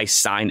now I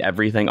sign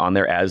everything on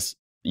there as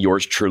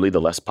yours truly,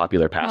 the less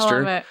popular pastor. I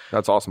love it.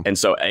 That's awesome. And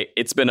so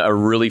it's been a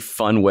really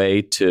fun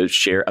way to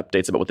share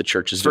updates about what the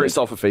church is doing. Very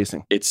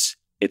self-effacing.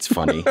 It's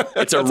funny.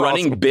 It's a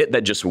running bit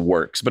that just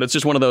works, but it's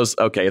just one of those,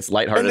 okay, it's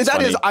lighthearted. And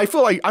that is, I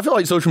feel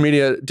like social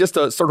media, just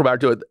to circle back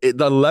to it,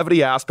 the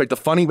levity aspect, the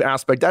funny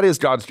aspect, that is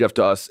God's gift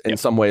to us in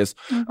some ways.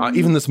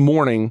 Even this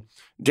morning,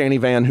 Danny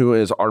Van, who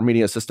is our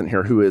media assistant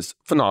here, who is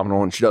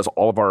phenomenal, and she does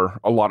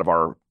a lot of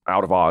our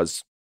Out of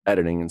Oz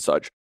editing and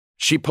such.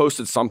 She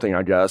posted something,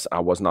 I guess.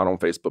 I was not on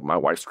Facebook. My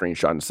wife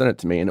screenshot and sent it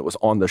to me, and it was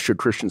on the Should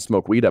Christians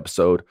Smoke Weed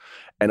episode.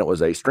 And it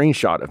was a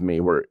screenshot of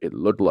me where it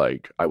looked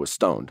like I was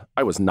stoned.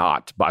 I was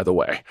not, by the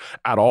way,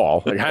 at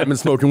all. Like, I hadn't been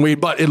smoking weed,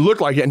 but it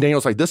looked like it. And Daniel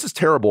was like, this is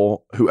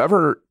terrible.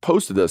 Whoever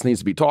posted this needs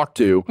to be talked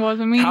to.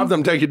 Wasn't me. Have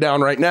them take it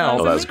down right now.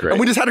 Oh, that's great. And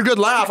we just had a good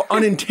laugh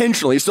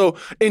unintentionally. So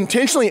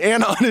intentionally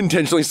and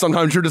unintentionally,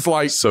 sometimes you're just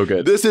like, so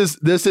good. This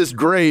is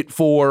great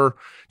for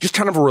just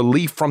kind of a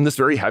relief from this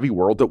very heavy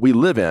world that we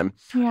live in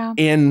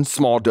in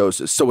small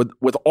doses. So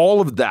with all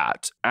of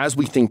that, as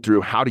we think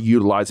through how to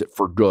utilize it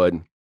for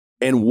good,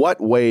 in what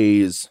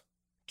ways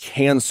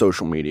can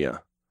social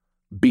media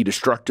be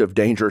destructive,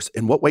 dangerous?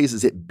 In what ways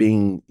is it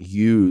being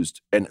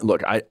used? And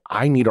look,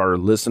 I need our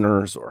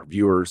listeners or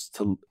viewers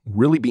to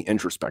really be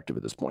introspective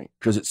at this point,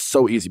 because it's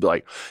so easy to be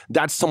like,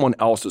 that's someone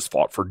else's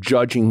fault for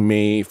judging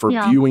me, for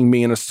viewing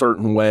me in a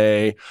certain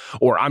way,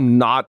 or I'm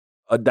not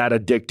that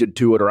addicted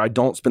to it, or I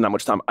don't spend that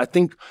much time. I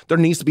think there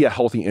needs to be a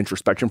healthy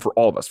introspection for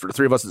all of us, for the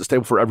three of us at the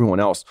table, for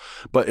everyone else.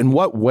 But in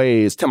what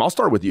ways, Tim, I'll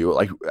start with you.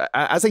 Like,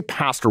 as a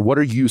pastor, what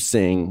are you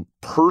seeing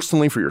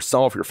personally for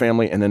yourself, your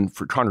family, and then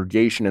for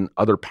congregation and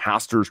other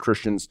pastors,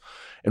 Christians?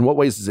 In what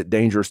ways is it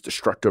dangerous,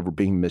 destructive, or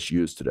being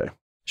misused today?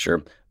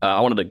 Sure. I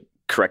wanted to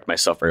correct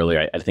myself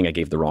earlier. I think I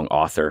gave the wrong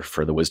author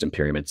for the Wisdom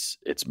Pyramid.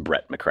 It's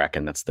Brett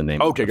McCracken. That's the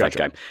name of that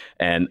guy.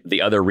 And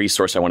the other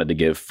resource I wanted to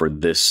give for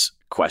this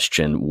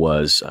question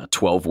was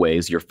 12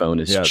 Ways Your Phone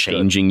is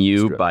Changing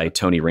You by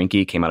Tony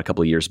Rinke. Came out a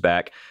couple of years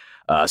back.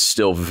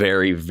 Still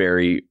very,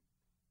 very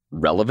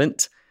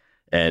relevant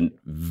and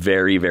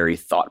very, very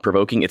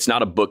thought-provoking. It's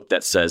not a book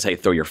that says, hey,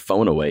 throw your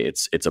phone away.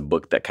 It's a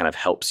book that kind of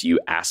helps you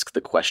ask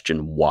the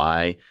question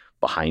why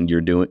behind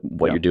you're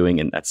doing.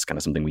 And that's kind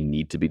of something we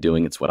need to be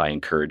doing. It's what I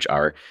encourage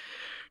our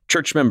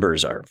church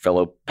members, our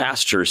fellow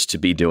pastors to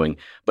be doing.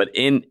 But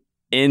in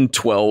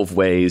 12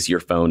 Ways Your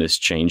Phone is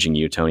Changing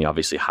You, Tony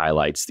obviously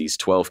highlights these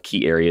 12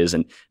 key areas,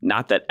 and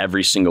not that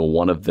every single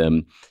one of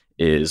them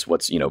is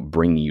what's,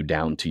 bringing you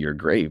down to your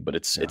grave, but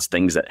it's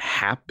things that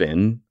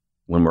happen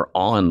when we're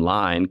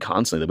online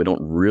constantly that we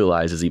don't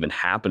realize is even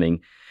happening.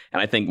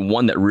 And I think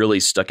one that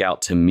really stuck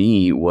out to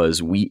me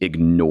was we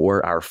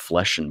ignore our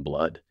flesh and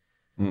blood.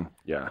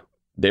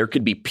 There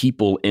could be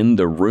people in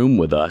the room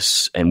with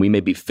us and we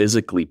may be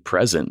physically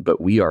present,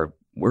 but we're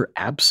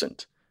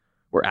absent.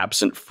 We're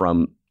absent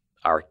from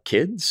our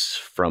kids,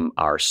 from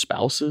our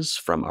spouses,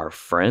 from our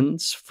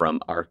friends,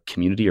 from our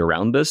community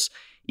around us,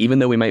 even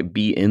though we might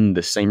be in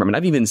the same room. And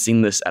I've even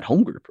seen this at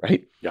home group,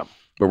 right? Yeah.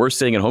 Where we're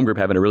sitting in home group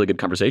having a really good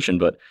conversation,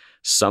 but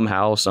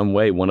somehow, some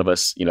way, one of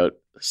us,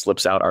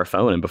 slips out our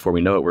phone, and before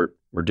we know it,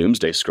 we're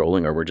doomsday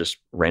scrolling, or we're just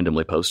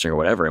randomly posting or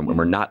whatever, and when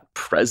we're not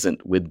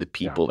present with the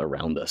people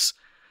around us.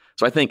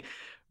 So I think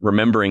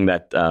remembering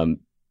that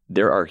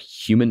there are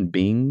human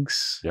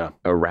beings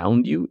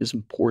around you is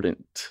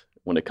important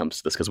when it comes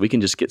to this, because we can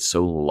just get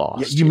so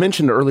lost. You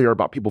mentioned earlier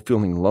about people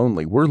feeling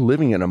lonely. We're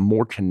living in a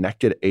more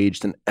connected age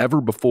than ever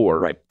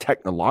before,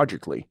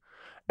 technologically,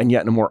 and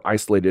yet in a more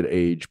isolated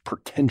age,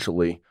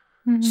 potentially,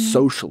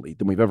 socially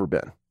than we've ever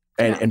been.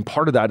 And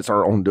part of that is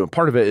our own doing.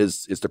 Part of it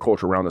is the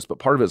culture around us, but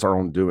part of it is our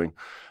own doing.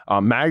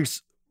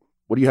 Mags,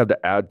 what do you have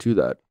to add to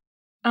that?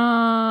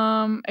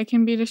 It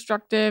can be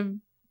destructive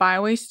by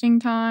wasting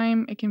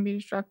time. It can be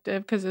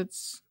destructive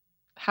because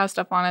has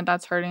stuff on it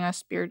that's hurting us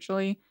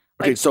spiritually.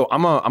 Okay, so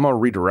I'm gonna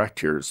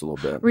redirect here just a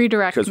little bit.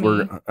 Redirect me.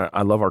 Because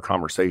I love our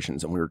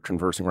conversations, and we were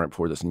conversing right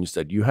before this, and you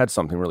said you had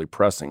something really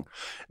pressing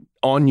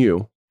on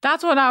you.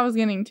 That's what I was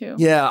getting to.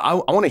 Yeah, I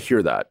want to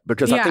hear that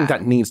because I think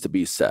that needs to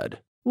be said.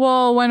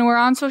 Well, when we're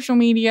on social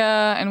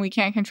media and we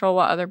can't control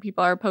what other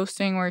people are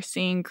posting, we're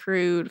seeing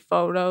crude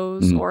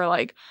photos or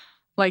like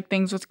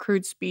things with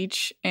crude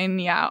speech.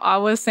 And yeah, I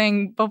was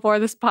saying before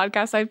this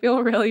podcast, I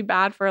feel really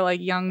bad for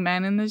like young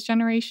men in this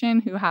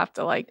generation who have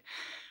to like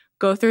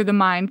go through the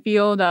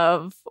minefield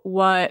of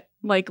what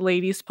like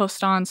ladies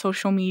post on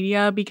social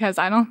media, because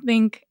I don't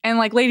think, and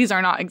like ladies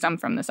are not exempt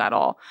from this at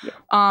all.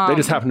 Yeah. They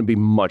just happen to be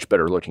much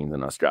better looking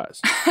than us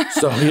guys.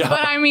 So yeah.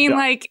 But I mean,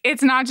 like,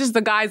 it's not just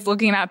the guys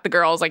looking at the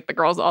girls, like the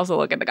girls also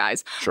look at the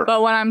guys. Sure.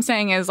 But what I'm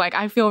saying is like,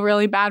 I feel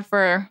really bad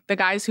for the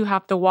guys who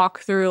have to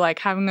walk through like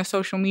having a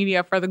social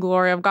media for the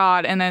glory of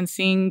God and then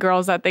seeing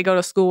girls that they go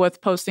to school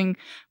with posting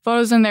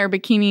photos in their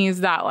bikinis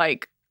that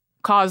like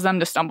cause them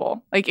to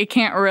stumble. Like it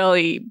can't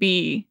really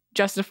be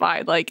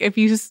justified. Like if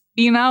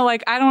you know,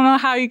 like I don't know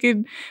how you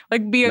could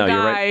like be a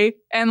guy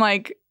and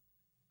like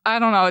I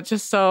don't know, it's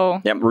just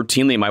so. Yeah,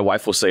 routinely my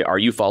wife will say, "Are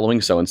you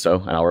following so and so?"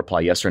 And I'll reply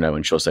yes or no,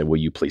 and she'll say, "Will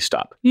you please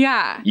stop?"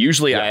 Yeah.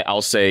 Usually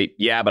I'll say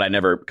yeah, but I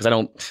never, because I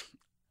don't.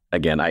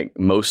 Again, I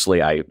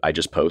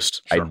just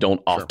post. Sure, I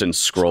don't often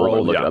scroll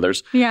or look at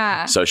others.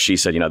 Yeah. So she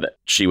said, that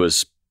she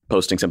was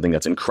posting something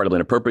that's incredibly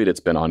inappropriate. It's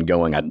been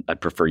ongoing. I'd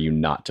prefer you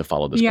not to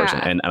follow this person.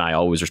 And I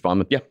always respond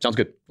with, yeah, sounds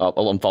good. I'll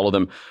unfollow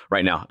them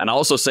right now. And I'll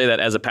also say that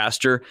as a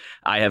pastor,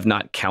 I have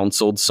not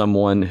counseled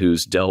someone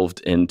who's delved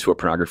into a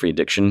pornography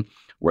addiction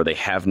where they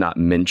have not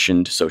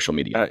mentioned social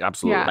media.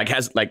 Absolutely.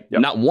 Yeah.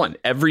 Not one.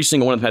 Every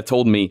single one of them had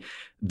told me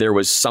there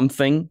was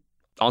something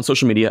on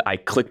social media. I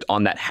clicked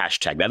on that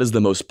hashtag. That is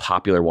the most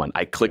popular one.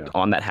 I clicked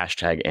on that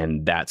hashtag,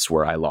 and that's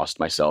where I lost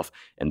myself.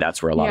 And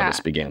that's where a lot of this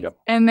began. Yep.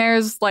 And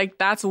there's like,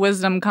 that's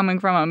wisdom coming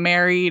from a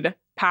married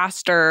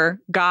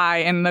pastor guy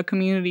in the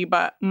community.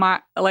 But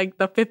the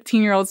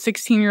 15-year-old,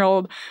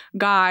 16-year-old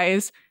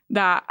guys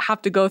that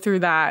have to go through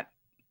that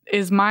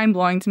is mind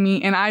blowing to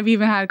me. And I've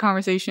even had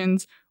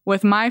conversations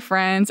with my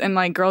friends and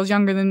like girls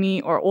younger than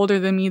me or older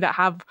than me that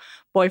have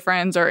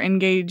boyfriends or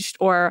engaged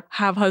or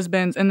have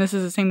husbands. And this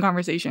is the same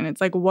conversation.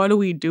 It's like, what do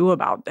we do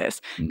about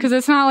this? Because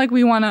it's not like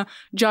we want to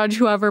judge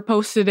whoever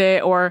posted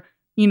it or,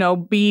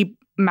 be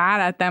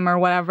mad at them or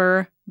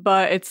whatever.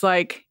 But it's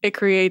like, it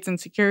creates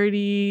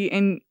insecurity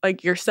in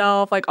like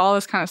yourself, like all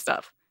this kind of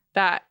stuff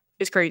that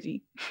is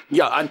crazy.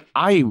 Yeah,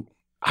 I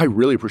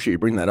really appreciate you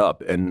bringing that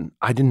up. And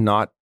I did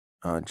not,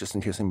 just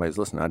in case anybody's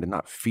listening, I did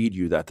not feed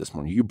you that this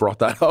morning. You brought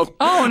that up.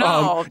 Oh,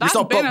 no. That's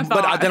been a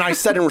thought. But then I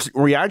said in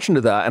reaction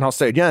to that, and I'll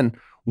say again,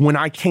 when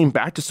I came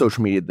back to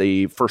social media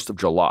the 1st of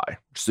July,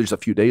 just a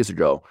few days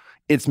ago,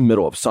 it's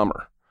middle of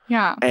summer.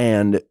 Yeah.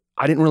 And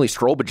I didn't really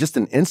scroll, but just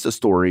in Insta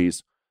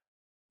stories,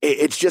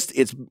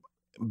 it's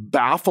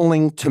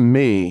baffling to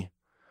me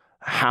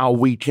how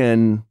we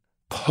can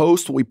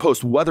post what we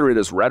post, whether it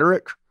is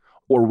rhetoric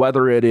or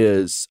whether it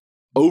is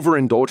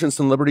overindulgence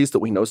in liberties that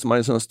we know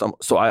somebody's going to stumble.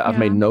 So I've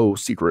made no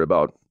secret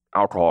about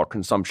alcohol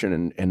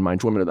consumption and my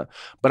enjoyment of that.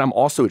 But I'm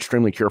also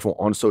extremely careful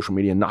on social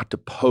media not to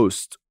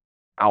post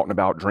out and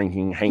about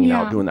drinking, hanging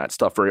out, doing that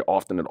stuff very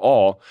often at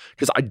all,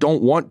 because I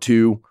don't want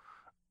to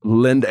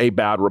lend a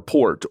bad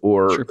report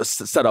or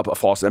set up a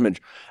false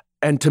image.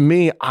 And to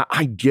me,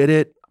 I get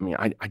it. I mean,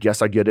 I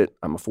guess I get it.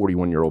 I'm a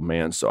 41-year-old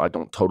man, so I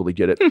don't totally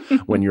get it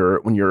when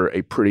you're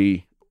a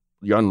pretty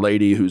young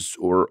lady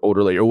or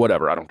older lady or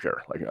whatever. I don't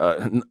care.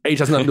 Like age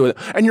has nothing to do with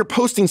it. And you're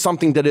posting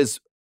something that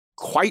is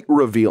quite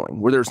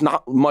revealing, where there's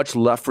not much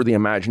left for the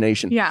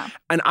imagination. Yeah.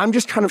 And I'm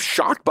just kind of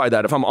shocked by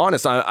that. If I'm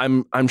honest,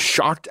 I'm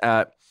shocked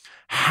at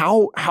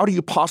how do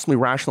you possibly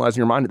rationalize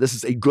in your mind that this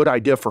is a good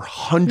idea for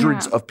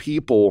hundreds of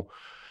people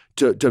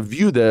to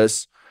view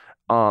this.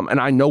 And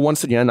I know,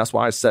 once again, that's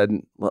why I said,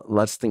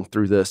 let's think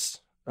through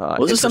this.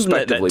 This is something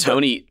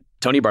that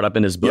Tony brought up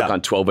in his book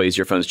on 12 Ways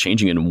Your Phone's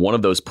Changing. And one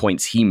of those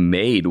points he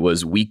made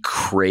was we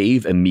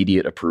crave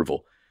immediate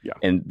approval. Yeah.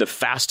 And the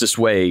fastest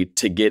way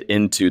to get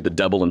into the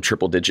double and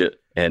triple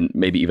digit and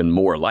maybe even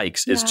more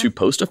likes is to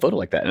post a photo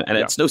like that. And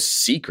it's no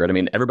secret. I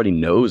mean, everybody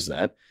knows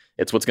that.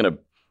 It's what's going to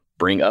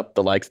bring up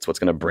the likes. It's what's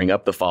going to bring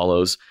up the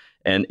follows.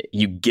 And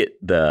you get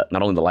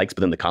not only the likes,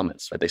 but then the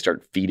comments, right? They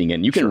start feeding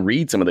in. You can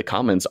read some of the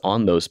comments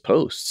on those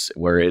posts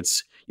where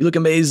it's, you look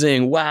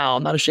amazing. Wow,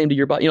 I'm not ashamed of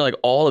your body. Like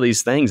all of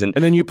these things. And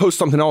then you post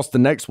something else the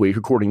next week,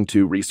 according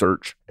to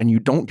research, and you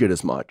don't get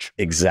as much.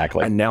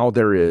 Exactly. And now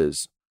there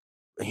is,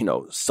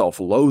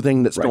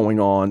 self-loathing that's going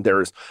on.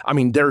 There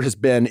has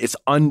been, it's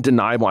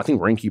undeniable. I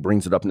think Reinke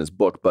brings it up in his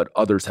book, but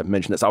others have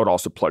mentioned this. I would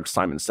also plug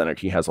Simon Sinek.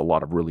 He has a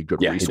lot of really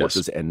good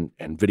resources and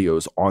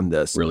videos on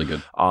this. Really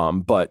good.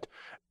 But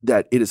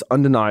that it is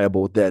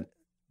undeniable that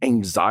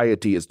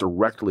anxiety is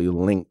directly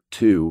linked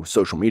to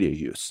social media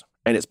use.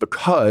 And it's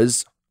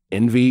because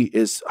envy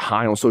is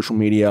high on social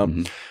media.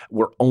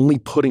 We're only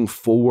putting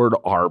forward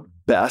our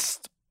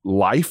best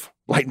life,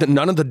 like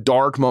none of the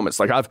dark moments.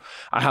 Like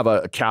I have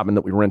a cabin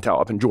that we rent out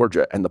up in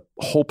Georgia, and the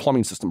whole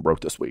plumbing system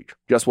broke this week.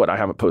 Guess what? I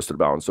haven't posted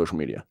about on social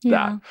media.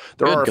 Yeah.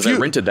 There are because I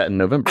rented that in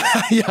November.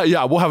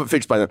 yeah, we'll have it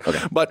fixed by then. Okay.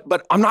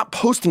 But I'm not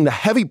posting the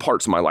heavy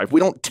parts of my life.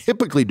 We don't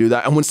typically do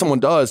that. And when someone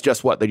does,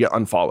 guess what? They get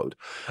unfollowed.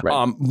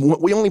 Right.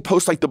 We only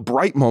post like the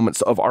bright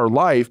moments of our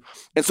life,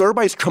 and so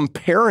everybody's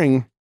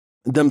comparing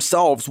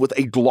themselves with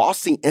a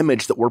glossy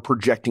image that we're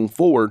projecting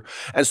forward.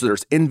 And so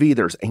there's envy,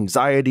 there's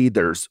anxiety,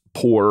 there's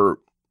poor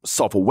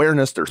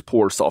self-awareness, there's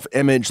poor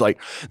self-image, like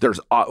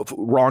there's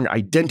wrong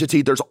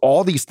identity. There's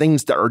all these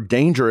things that are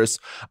dangerous.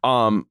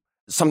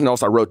 Something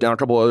else I wrote down, a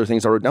couple of other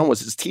things I wrote down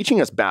was it's teaching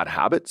us bad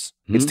habits.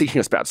 It's teaching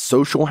us bad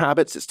social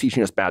habits. It's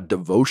teaching us bad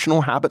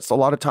devotional habits a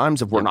lot of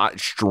times if we're not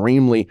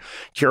extremely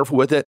careful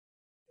with it.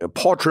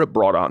 Paul Tripp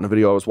brought out in a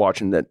video I was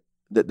watching that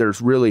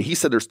there's really, he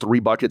said there's 3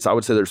 buckets. I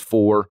would say there's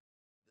 4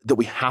 that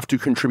we have to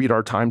contribute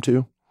our time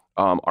to.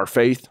 Our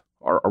faith,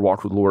 our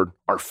walk with the Lord,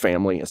 our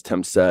family, as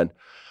Tim said,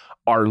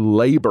 our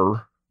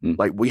labor,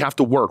 like we have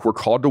to work. We're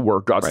called to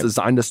work. God's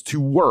designed us to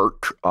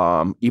work,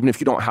 even if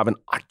you don't have an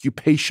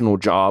occupational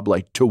job,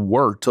 like to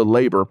work, to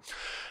labor.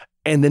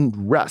 And then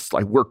rest,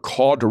 like we're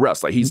called to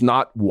rest. Like he's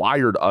not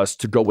wired us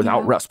to go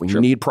without rest. We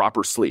need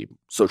proper sleep.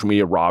 Social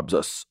media robs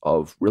us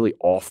of really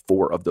all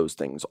 4 of those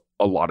things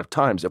a lot of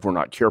times if we're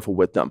not careful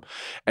with them.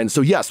 And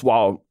so yes,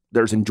 while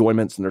there's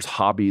enjoyments and there's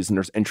hobbies and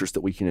there's interests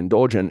that we can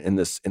indulge in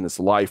this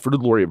life for the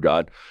glory of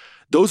God,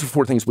 those are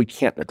 4 things we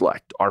can't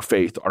neglect: our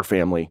faith, our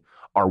family,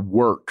 our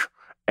work,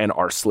 and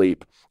our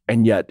sleep.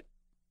 And yet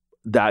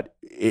that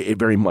it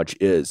very much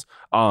is.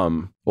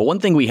 Well, one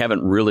thing we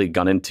haven't really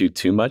gone into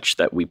too much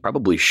that we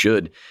probably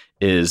should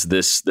is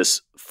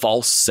this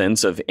false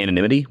sense of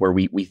anonymity where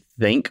we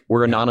think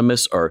we're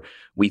anonymous or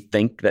we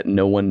think that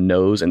no one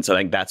knows. And so I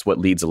think that's what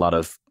leads a lot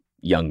of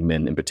young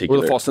men in particular.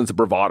 Or the false sense of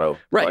bravado.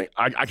 Right.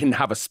 Like, I can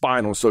have a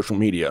spine on social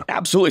media.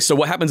 Absolutely. So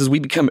what happens is we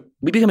become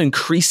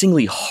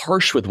increasingly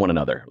harsh with one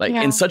another, like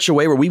in such a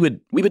way where we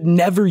would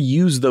never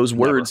use those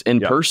words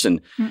in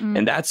person.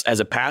 And that's, as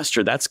a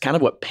pastor, that's kind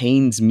of what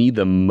pains me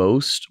the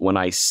most when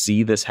I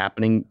see this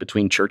happening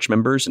between church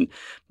members and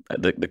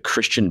the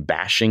Christian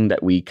bashing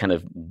that we kind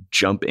of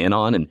jump in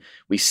on, and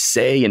we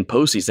say and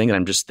post these things. And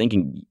I'm just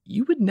thinking,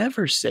 you would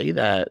never say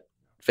that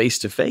face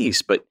to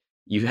face, but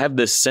you have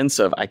this sense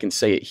of, I can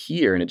say it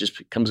here, and it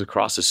just comes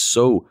across as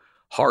so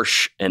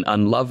harsh and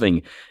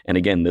unloving. And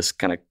again, this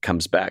kind of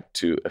comes back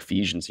to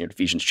Ephesians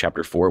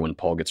chapter 4, when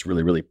Paul gets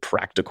really, really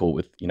practical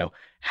with,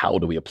 how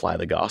do we apply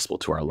the gospel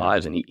to our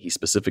lives? And he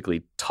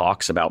specifically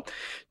talks about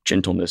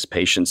gentleness,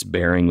 patience,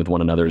 bearing with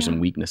one another's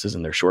and weaknesses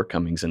and their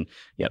shortcomings. And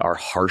yet our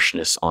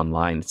harshness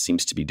online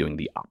seems to be doing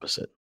the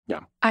opposite.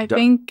 Yeah. I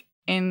think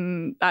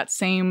in that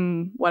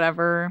same,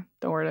 whatever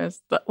the word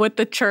is, with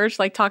the church,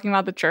 like talking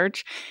about the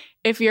church,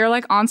 if you're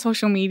like on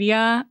social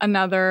media,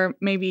 another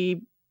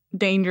maybe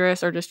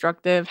dangerous or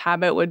destructive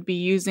habit would be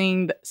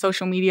using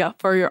social media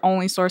for your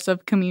only source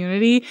of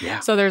community. Yeah.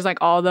 So there's like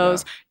all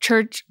those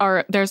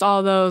there's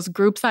all those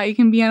groups that you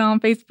can be in on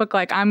Facebook.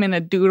 Like I'm in a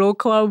doodle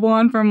club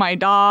one for my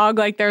dog.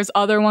 Like there's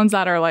other ones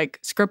that are like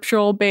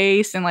scriptural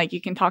based, and like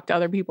you can talk to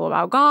other people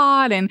about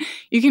God, and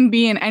you can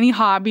be in any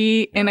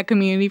hobby in a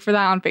community for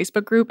that on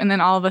Facebook group. And then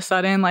all of a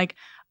sudden, like,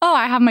 oh,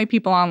 I have my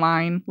people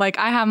online. Like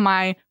I have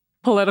my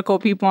political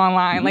people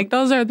online. Like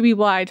those are the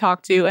people I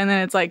talk to. And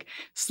then it's like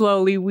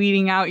slowly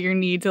weeding out your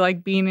need to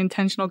like be an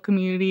intentional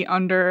community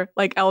under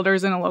like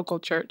elders in a local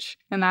church.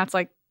 And that's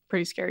like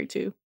pretty scary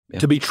too.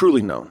 To be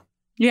truly known.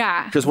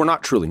 Yeah. Because we're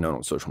not truly known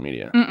on social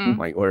media.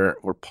 Like we're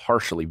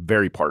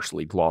very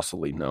partially,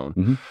 glossily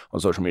known on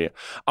social media.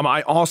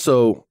 I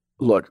also,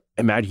 look,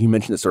 and Maddie, you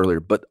mentioned this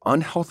earlier, but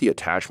unhealthy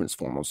attachments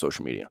form on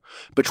social media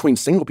between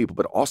single people,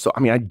 but also,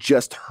 I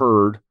just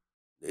heard,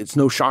 it's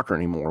no shocker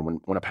anymore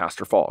when a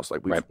pastor falls.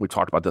 Like we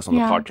talked about this on the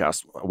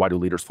podcast, Why Do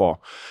Leaders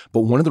Fall?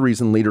 But one of the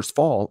reasons leaders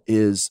fall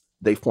is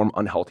they form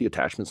unhealthy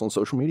attachments on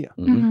social media.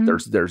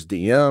 There's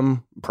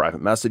DM,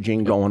 private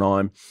messaging going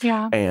on.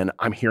 Yeah. And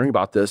I'm hearing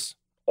about this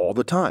all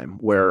the time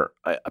where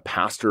a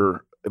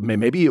pastor,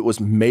 maybe it was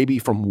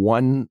from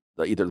one,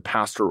 either the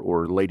pastor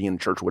or lady in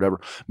church or whatever,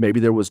 maybe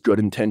there was good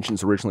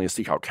intentions originally to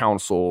seek out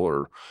counsel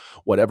or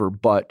whatever,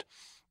 but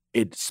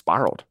it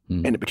spiraled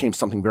and it became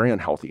something very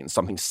unhealthy and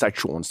something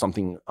sexual and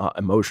something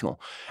emotional.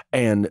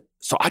 And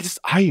so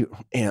I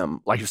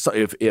am like,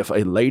 if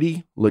a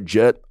lady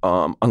legit,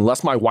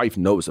 unless my wife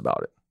knows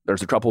about it,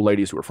 there's a couple of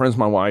ladies who are friends with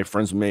my wife,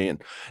 friends with me,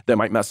 and they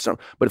might message them.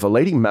 But if a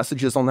lady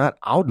messages on that,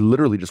 I would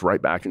literally just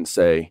write back and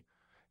say,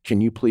 can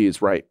you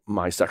please write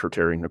my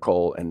secretary,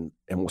 Nicole, and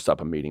we'll set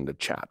up a meeting to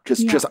chat.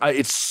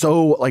 It's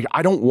so, like,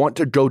 I don't want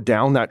to go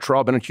down that trail.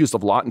 I've been accused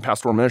of a lot in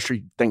pastoral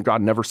ministry. Thank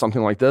God never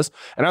something like this.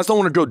 And I just don't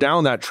want to go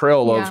down that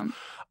trail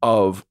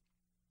of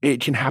it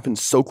can happen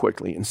so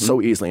quickly and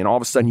so easily. And all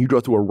of a sudden you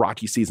go through a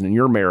rocky season in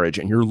your marriage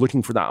and you're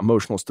looking for that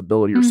emotional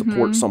stability or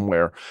support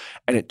somewhere.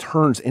 And it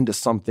turns into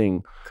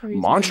something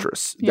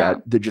monstrous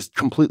that just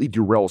completely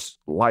derails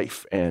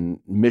life and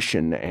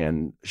mission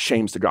and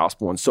shames the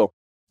gospel. And so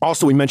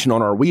also we mentioned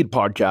on our weed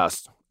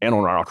podcast and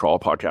on our alcohol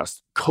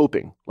podcast,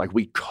 coping. Like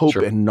we cope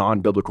in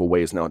non-biblical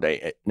ways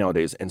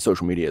nowadays, and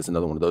social media is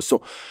another one of those.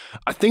 So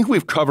I think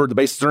we've covered the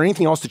basis. Is there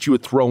anything else that you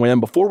would throw in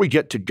before we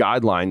get to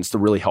guidelines to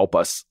really help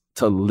us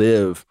to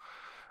live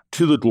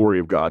to the glory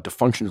of God, to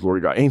function to the glory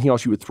of God? Anything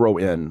else you would throw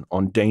in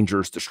on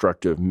dangerous,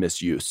 destructive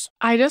misuse?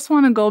 I just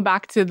want to go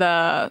back to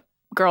the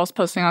girls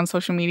posting on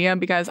social media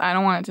because I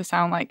don't want it to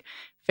sound like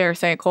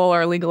pharisaical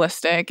or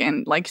legalistic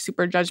and like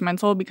super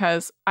judgmental,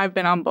 because I've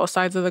been on both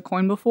sides of the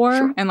coin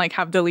before and like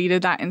have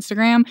deleted that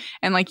Instagram.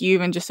 And like you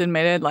even just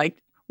admitted,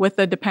 like with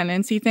the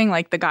dependency thing,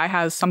 like the guy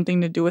has something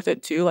to do with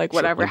it too. Like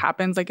whatever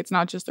happens, like it's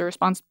not just the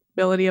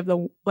responsibility of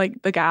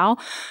the gal,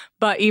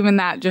 but even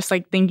that, just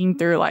like thinking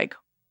through like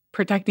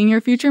protecting your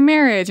future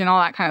marriage and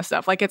all that kind of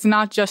stuff. Like it's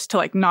not just to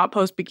like not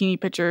post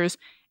bikini pictures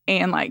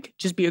and like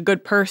just be a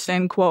good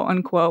person, quote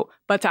unquote,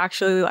 but to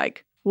actually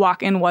like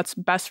walk in what's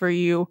best for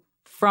you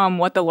from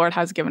what the Lord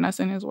has given us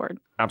in his word.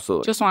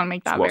 Absolutely. Just want to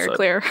make that very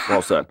clear.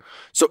 Well said.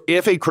 So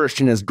if a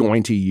Christian is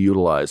going to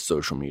utilize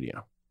social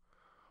media,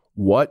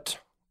 what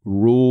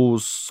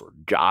rules or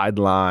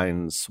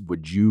guidelines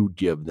would you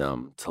give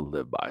them to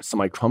live by?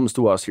 Somebody comes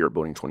to us here at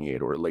Building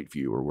 28 or at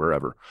Lakeview or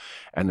wherever,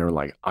 and they're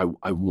like,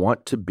 I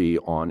want to be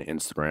on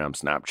Instagram,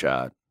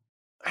 Snapchat.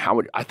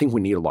 I think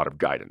we need a lot of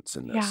guidance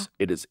in this.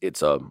 Yeah.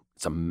 It's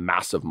a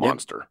massive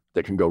monster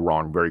that can go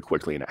wrong very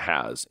quickly, and it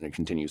has, and it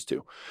continues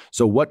to.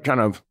 So what kind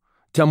of,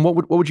 Tim,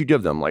 what would you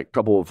give them? Like a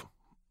couple of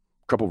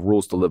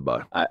rules to live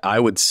by? I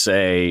would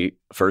say,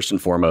 first and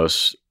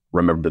foremost,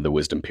 remember the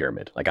wisdom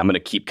pyramid. Like I'm going to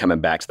keep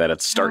coming back to that.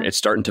 It's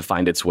starting to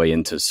find its way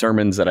into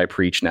sermons that I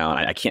preach now.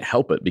 And I can't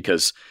help it,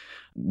 because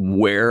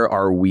where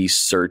are we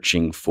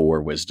searching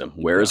for wisdom?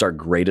 Where is our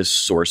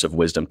greatest source of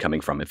wisdom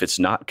coming from? If it's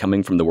not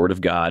coming from the Word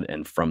of God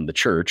and from the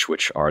church,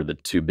 which are the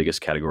two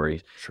biggest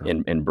categories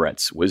in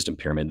Brett's wisdom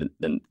pyramid,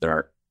 then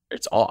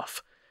it's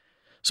off.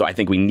 So I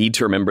think we need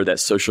to remember that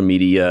social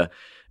media,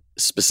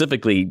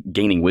 specifically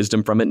gaining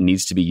wisdom from it,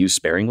 needs to be used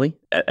sparingly,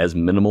 as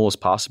minimal as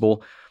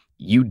possible.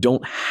 You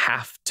don't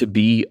have to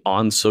be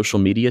on social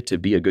media to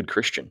be a good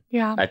Christian.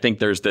 Yeah. I think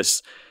there's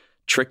this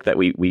trick that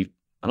we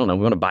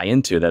want to buy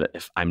into, that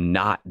if I'm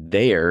not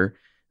there,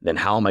 then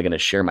how am I going to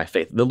share my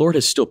faith? The Lord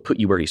has still put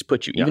you where he's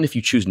put you. Even if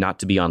you choose not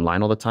to be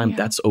online all the time,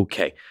 that's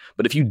okay.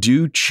 But if you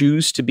do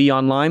choose to be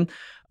online,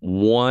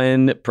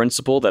 one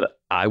principle that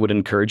I would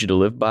encourage you to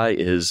live by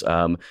is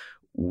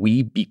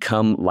we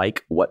become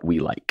like what we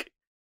like.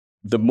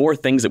 The more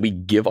things that we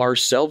give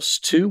ourselves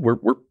to, we're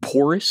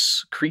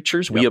porous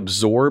creatures. We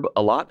absorb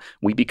a lot.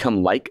 We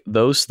become like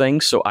those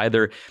things. So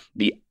either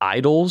the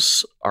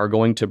idols are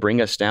going to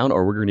bring us down,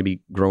 or we're going to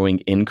be growing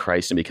in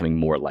Christ and becoming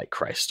more like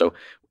Christ. So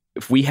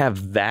if we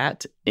have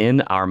that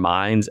in our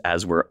minds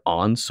as we're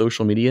on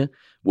social media,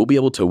 we'll be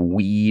able to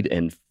weed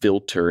and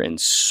filter and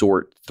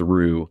sort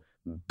through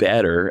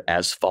better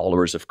as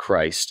followers of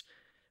Christ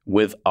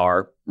with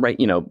our,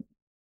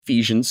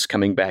 Ephesians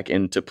coming back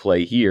into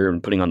play here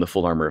and putting on the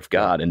full armor of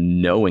God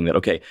and knowing that,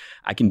 okay,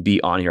 I can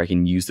be on here. I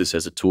can use this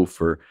as a tool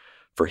for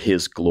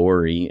his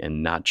glory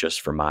and not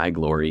just for my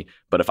glory.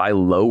 But if I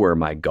lower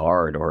my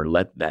guard or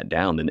let that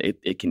down, then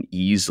it can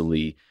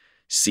easily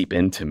seep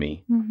into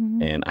me,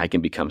 and I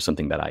can become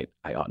something that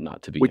I ought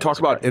not to be. We talk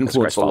about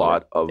influence a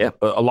lot.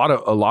 A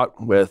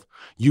lot with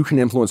you can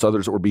influence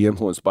others or be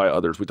influenced by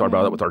others. We talk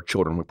about that with our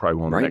children. We probably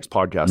will on the next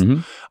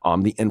podcast.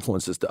 The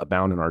influences to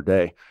abound in our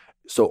day.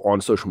 So on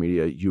social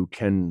media, you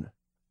can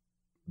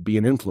be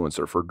an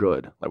influencer for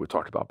good, like we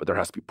talked about, but there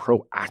has to be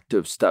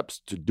proactive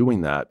steps to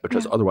doing that,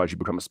 because otherwise you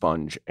become a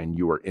sponge and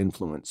you are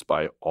influenced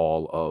by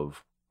all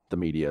of the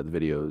media, the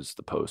videos,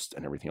 the posts,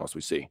 and everything else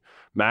we see.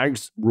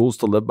 Mags, rules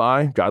to live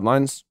by,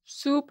 guidelines?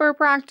 Super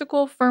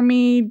practical for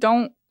me.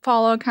 Don't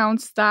follow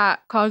accounts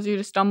that cause you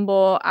to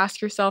stumble.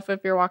 Ask yourself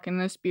if you're walking in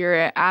the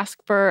Spirit. Ask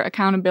for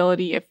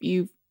accountability if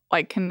you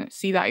can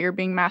see that you're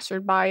being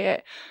mastered by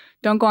it.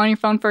 Don't go on your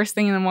phone first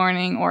thing in the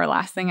morning or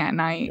last thing at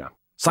night. Yeah.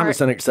 Simon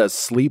Sinek says,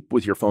 sleep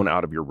with your phone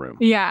out of your room.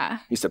 Yeah.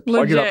 He said,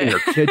 plug it up in your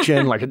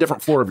kitchen, like a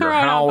different floor of your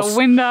house. Out the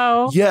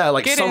window. Yeah,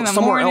 like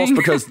somewhere else,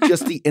 because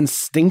just the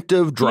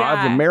instinctive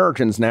drive of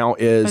Americans now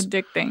is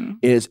addicting.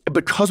 Is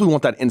because we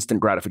want that instant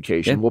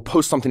gratification. Yeah. We'll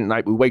post something at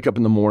night, we wake up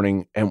in the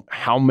morning, and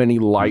how many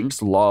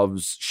likes,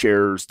 loves,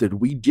 shares did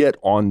we get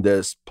on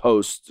this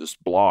post, this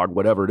blog,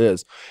 whatever it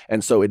is.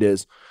 And so it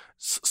is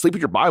sleep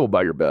with your Bible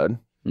by your bed.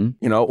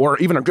 Or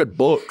even a good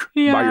book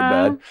by your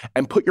bed,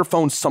 and put your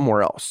phone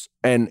somewhere else.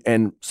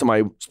 And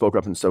somebody spoke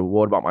up and said, well,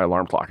 what about my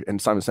alarm clock?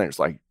 And Simon Sinek's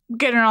like,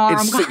 get an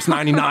alarm clock. It's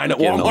 $6.99 at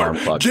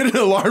Walmart. Get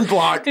an alarm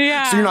clock.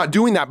 Yeah. So you're not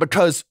doing that,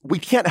 because we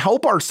can't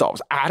help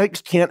ourselves.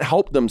 Addicts can't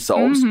help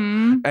themselves.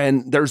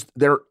 And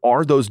there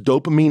are those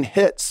dopamine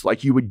hits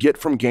like you would get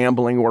from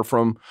gambling or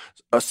from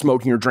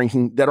smoking or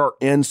drinking that are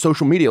in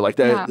social media, like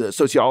the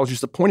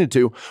sociologists have pointed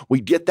to.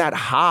 We get that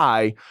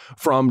high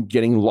from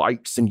getting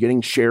likes and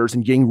getting shares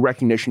and getting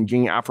recognition,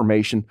 getting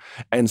affirmation.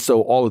 And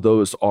so all of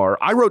those are,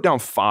 I wrote down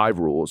 5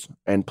 rules,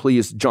 and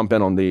please jump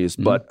in on these,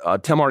 but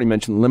Tim already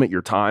mentioned limit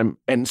your time.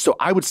 And so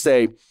I would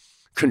say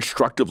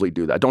constructively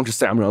do that. Don't just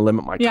say I'm going to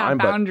limit my time,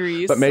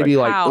 boundaries. But maybe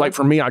like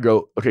for me, I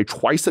go, okay,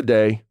 twice a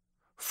day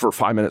for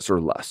 5 minutes or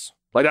less.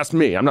 Like that's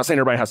me. I'm not saying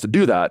everybody has to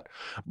do that,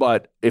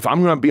 but if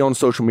I'm going to be on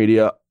social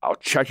media, I'll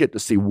check it to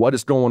see what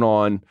is going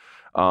on,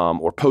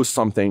 or post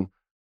something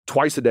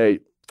twice a day,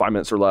 5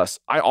 minutes or less.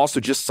 I also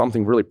just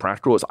something really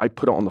practical is I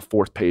put it on the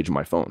 4th page of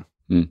my phone.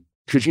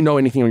 Because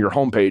anything on your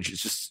homepage,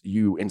 it's just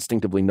you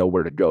instinctively know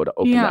where to go to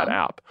open that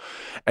app.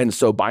 And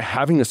so by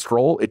having to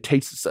scroll, it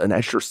takes an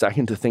extra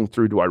second to think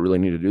through, do I really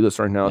need to do this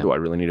right now? Do I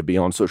really need to be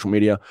on social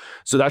media?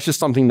 So that's just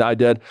something that I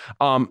did.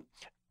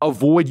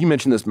 Avoid, you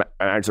mentioned this,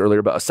 Mags,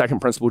 earlier, but a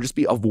second principle would just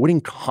be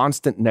avoiding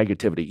constant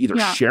negativity, either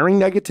sharing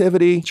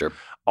negativity,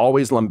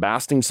 always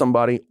lambasting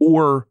somebody,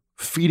 or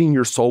feeding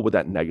your soul with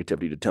that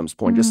negativity, to Tim's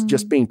point,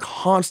 just being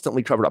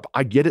constantly covered up.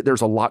 I get it.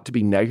 There's a lot to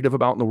be negative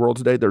about in the world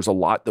today. There's a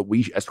lot that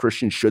we as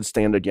Christians should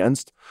stand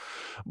against,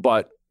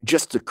 but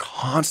just to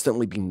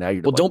constantly be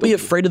negative. Well, don't be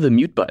afraid of the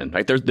mute button,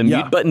 right? The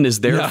mute button is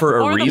there for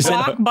a reason.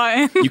 The block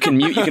button. You can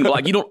mute, you can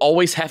block. You don't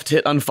always have to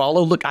hit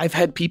unfollow. Look, I've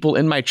had people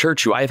in my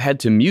church who I've had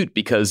to mute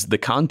because the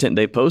content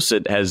they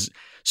posted has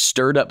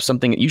stirred up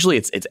something. Usually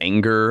it's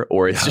anger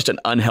or it's just an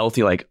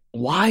unhealthy, like,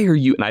 why are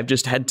you? And I've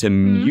just had to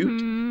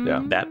mute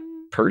that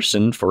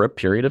person for a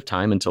period of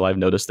time until I've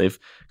noticed they've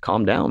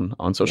calmed down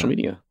on social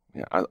media.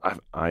 Yeah,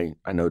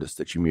 I noticed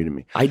that you muted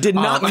me. I did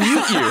not mute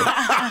you.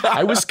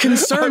 I was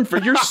concerned for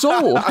your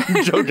soul.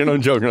 I'm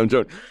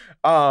joking.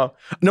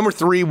 Number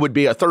 3 would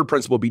be, a third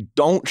principle would be,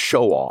 don't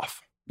show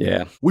off.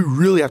 Yeah. We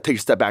really have to take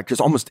a step back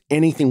because almost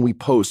anything we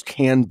post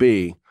can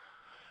be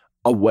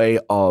a way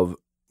of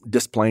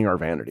displaying our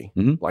vanity.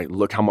 Like,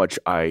 look how much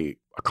I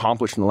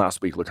accomplished in the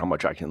last week. Look how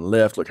much I can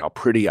lift. Look how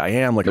pretty I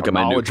am. Look how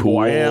knowledgeable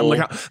I am. Look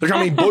how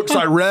many books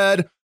I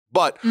read.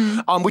 But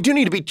we do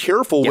need to be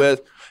careful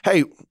with,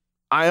 hey,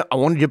 I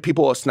want to give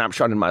people a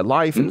snapshot in my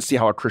life and see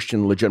how a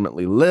Christian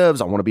legitimately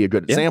lives. I want to be a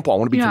good example. I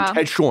want to be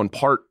contextual and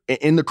part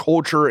in the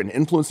culture and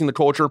influencing the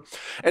culture.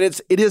 And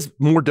it is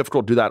more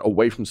difficult to do that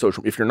away from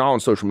social. If you're not on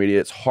social media,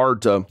 it's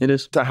hard to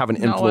have an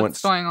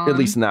influence, at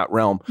least in that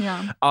realm.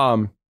 Yeah.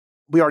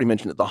 We already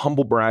mentioned it. The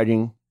humble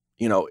bragging,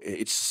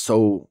 it's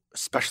so,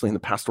 especially in the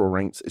pastoral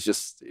ranks,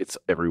 it's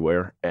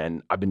everywhere.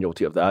 And I've been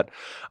guilty of that.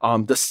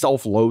 The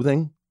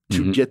self-loathing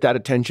to get that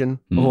attention.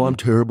 Oh, I'm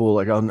terrible.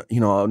 Like, I'll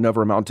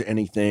never amount to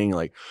anything.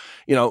 Like,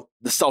 the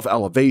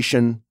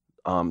self-elevation.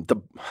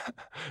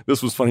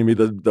 This was funny to me,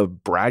 the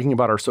bragging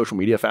about our social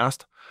media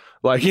fast.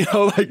 Like,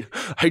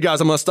 hey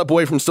guys, I'm going to step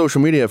away from social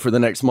media for the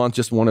next month.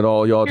 Just wanted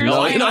all y'all to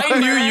know. I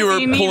knew you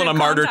were pulling a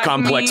martyr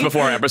complex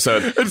before our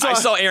episode. I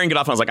saw Aaron get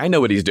off and I was like, I know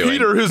what he's doing.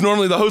 Peter, who's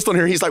normally the host on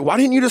here, he's like, why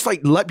didn't you just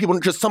let people,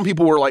 just some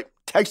people were like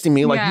texting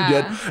me like you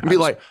did and be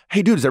like,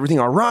 hey dude, is everything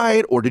all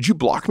right? Or did you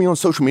block me on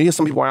social media?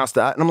 Some people asked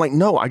that. And I'm like,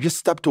 no, I just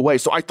stepped away.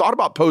 So I thought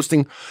about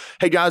posting,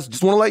 hey guys,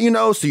 just want to let you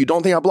know so you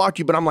don't think I blocked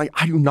you. But I'm like,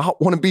 I do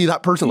not want to be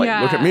that person.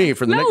 Like, look at me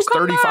for the next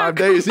 35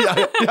 days.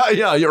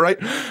 Yeah, you're right.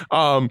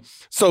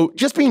 So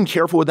just being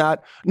careful with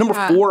that. Number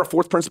 4, a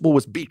fourth principle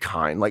was be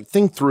kind. Like,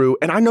 think through.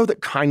 And I know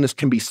that kindness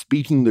can be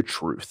speaking the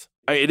truth.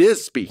 It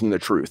is speaking the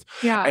truth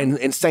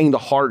and saying the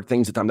hard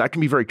things at times. That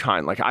can be very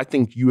kind. Like, I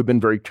think you have been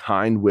very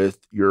kind with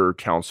your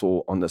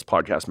counsel on this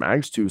podcast,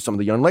 Mags, to some of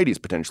the young ladies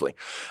potentially.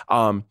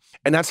 And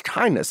that's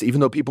kindness,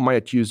 even though people might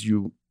accuse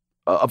you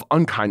of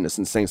unkindness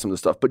in saying some of the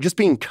stuff. But just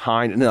being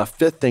kind. And then a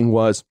 5th thing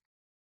was,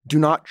 do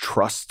not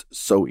trust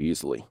so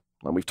easily.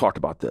 And we've talked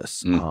about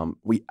this.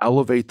 We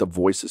elevate the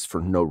voices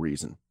for no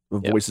reason.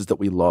 The voices that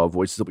we love,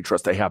 voices that we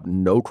trust, they have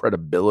no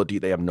credibility,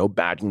 they have no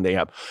backing, they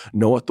have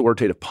no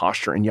authoritative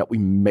posture, and yet we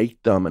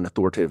make them an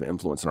authoritative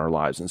influence in our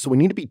lives. And so we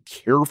need to be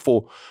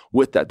careful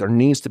with that. There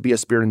needs to be a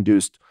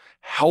spirit-induced,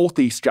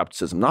 healthy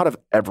skepticism, not of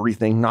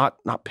everything, not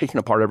picking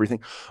apart everything,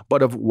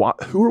 but of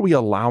who are we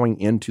allowing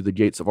into the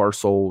gates of our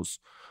souls,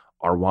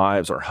 our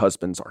wives, our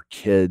husbands, our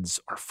kids,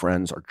 our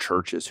friends, our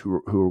churches,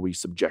 who are we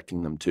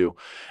subjecting them to?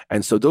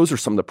 And so those are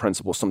some of the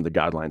principles, some of the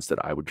guidelines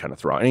that I would kind of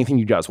throw out. Anything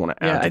you guys want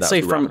to add to I'd that?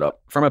 say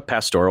from a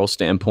pastoral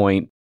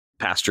standpoint,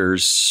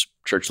 pastors,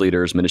 church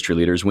leaders, ministry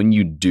leaders, when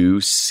you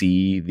do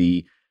see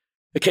the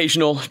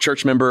occasional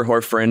church member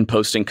or friend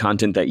posting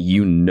content that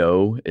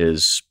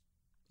is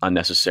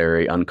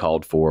unnecessary,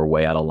 uncalled for,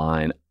 way out of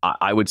line,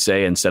 I would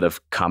say instead of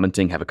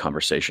commenting, have a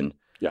conversation.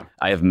 Yeah,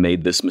 I have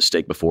made this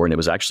mistake before, and it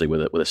was actually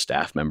with a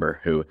staff member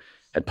who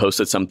had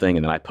posted something,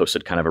 and then I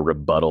posted kind of a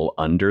rebuttal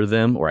under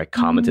them, or I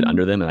commented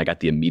under them, and I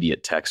got the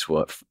immediate text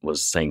was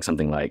saying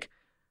something like,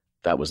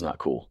 "That was not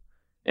cool,"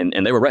 and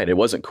they were right, it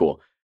wasn't cool.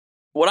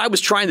 What I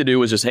was trying to do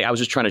was just, hey, I was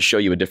just trying to show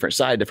you a different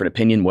side, different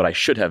opinion. What I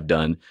should have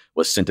done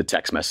was sent a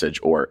text message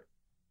or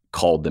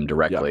called them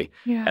directly,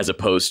 as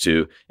opposed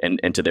to,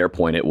 and to their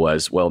point, it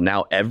was, well,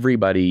 now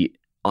everybody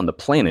on the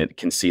planet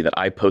can see that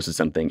I posted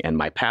something and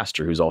my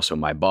pastor, who's also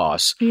my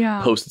boss,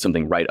 posted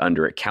something right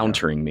under it,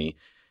 countering me.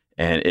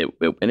 And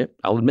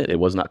I'll admit it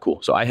was not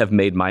cool. So I have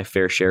made my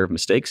fair share of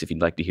mistakes. If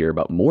you'd like to hear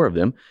about more of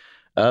them,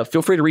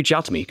 feel free to reach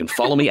out to me. You can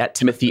follow me at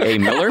Timothy A.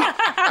 Miller,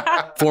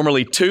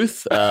 formerly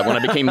Tooth. When I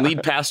became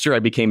lead pastor, I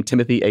became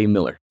Timothy A.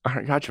 Miller. All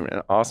right, gotcha,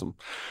 man. Awesome.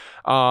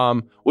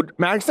 Well,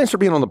 Max, thanks for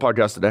being on the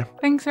podcast today.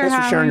 Thanks for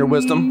sharing your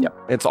wisdom. Me. Yep.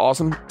 It's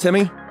awesome.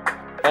 Timmy,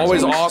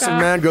 always awesome,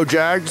 man. Go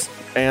Jags.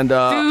 And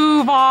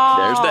Duval.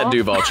 There's that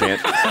Duval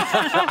chant.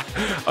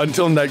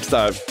 Until next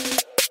time.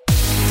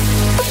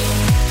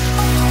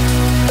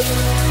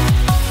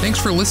 Thanks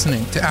for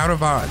listening to Out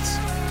of Odds.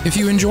 If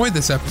you enjoyed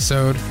this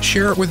episode,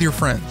 share it with your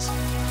friends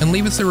and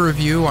leave us a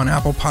review on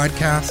Apple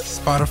Podcasts,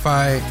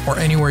 Spotify, or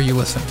anywhere you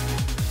listen.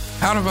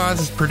 Out of Odds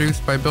is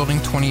produced by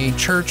Building 28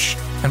 Church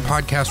and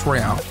Podcast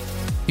Royale.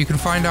 You can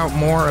find out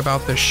more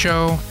about the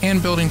show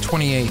and Building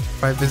 28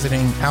 by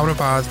visiting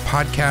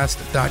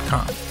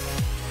outofozpodcast.com.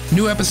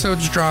 New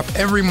episodes drop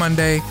every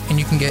Monday, and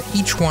you can get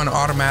each one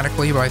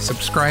automatically by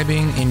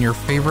subscribing in your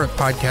favorite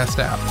podcast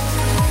app.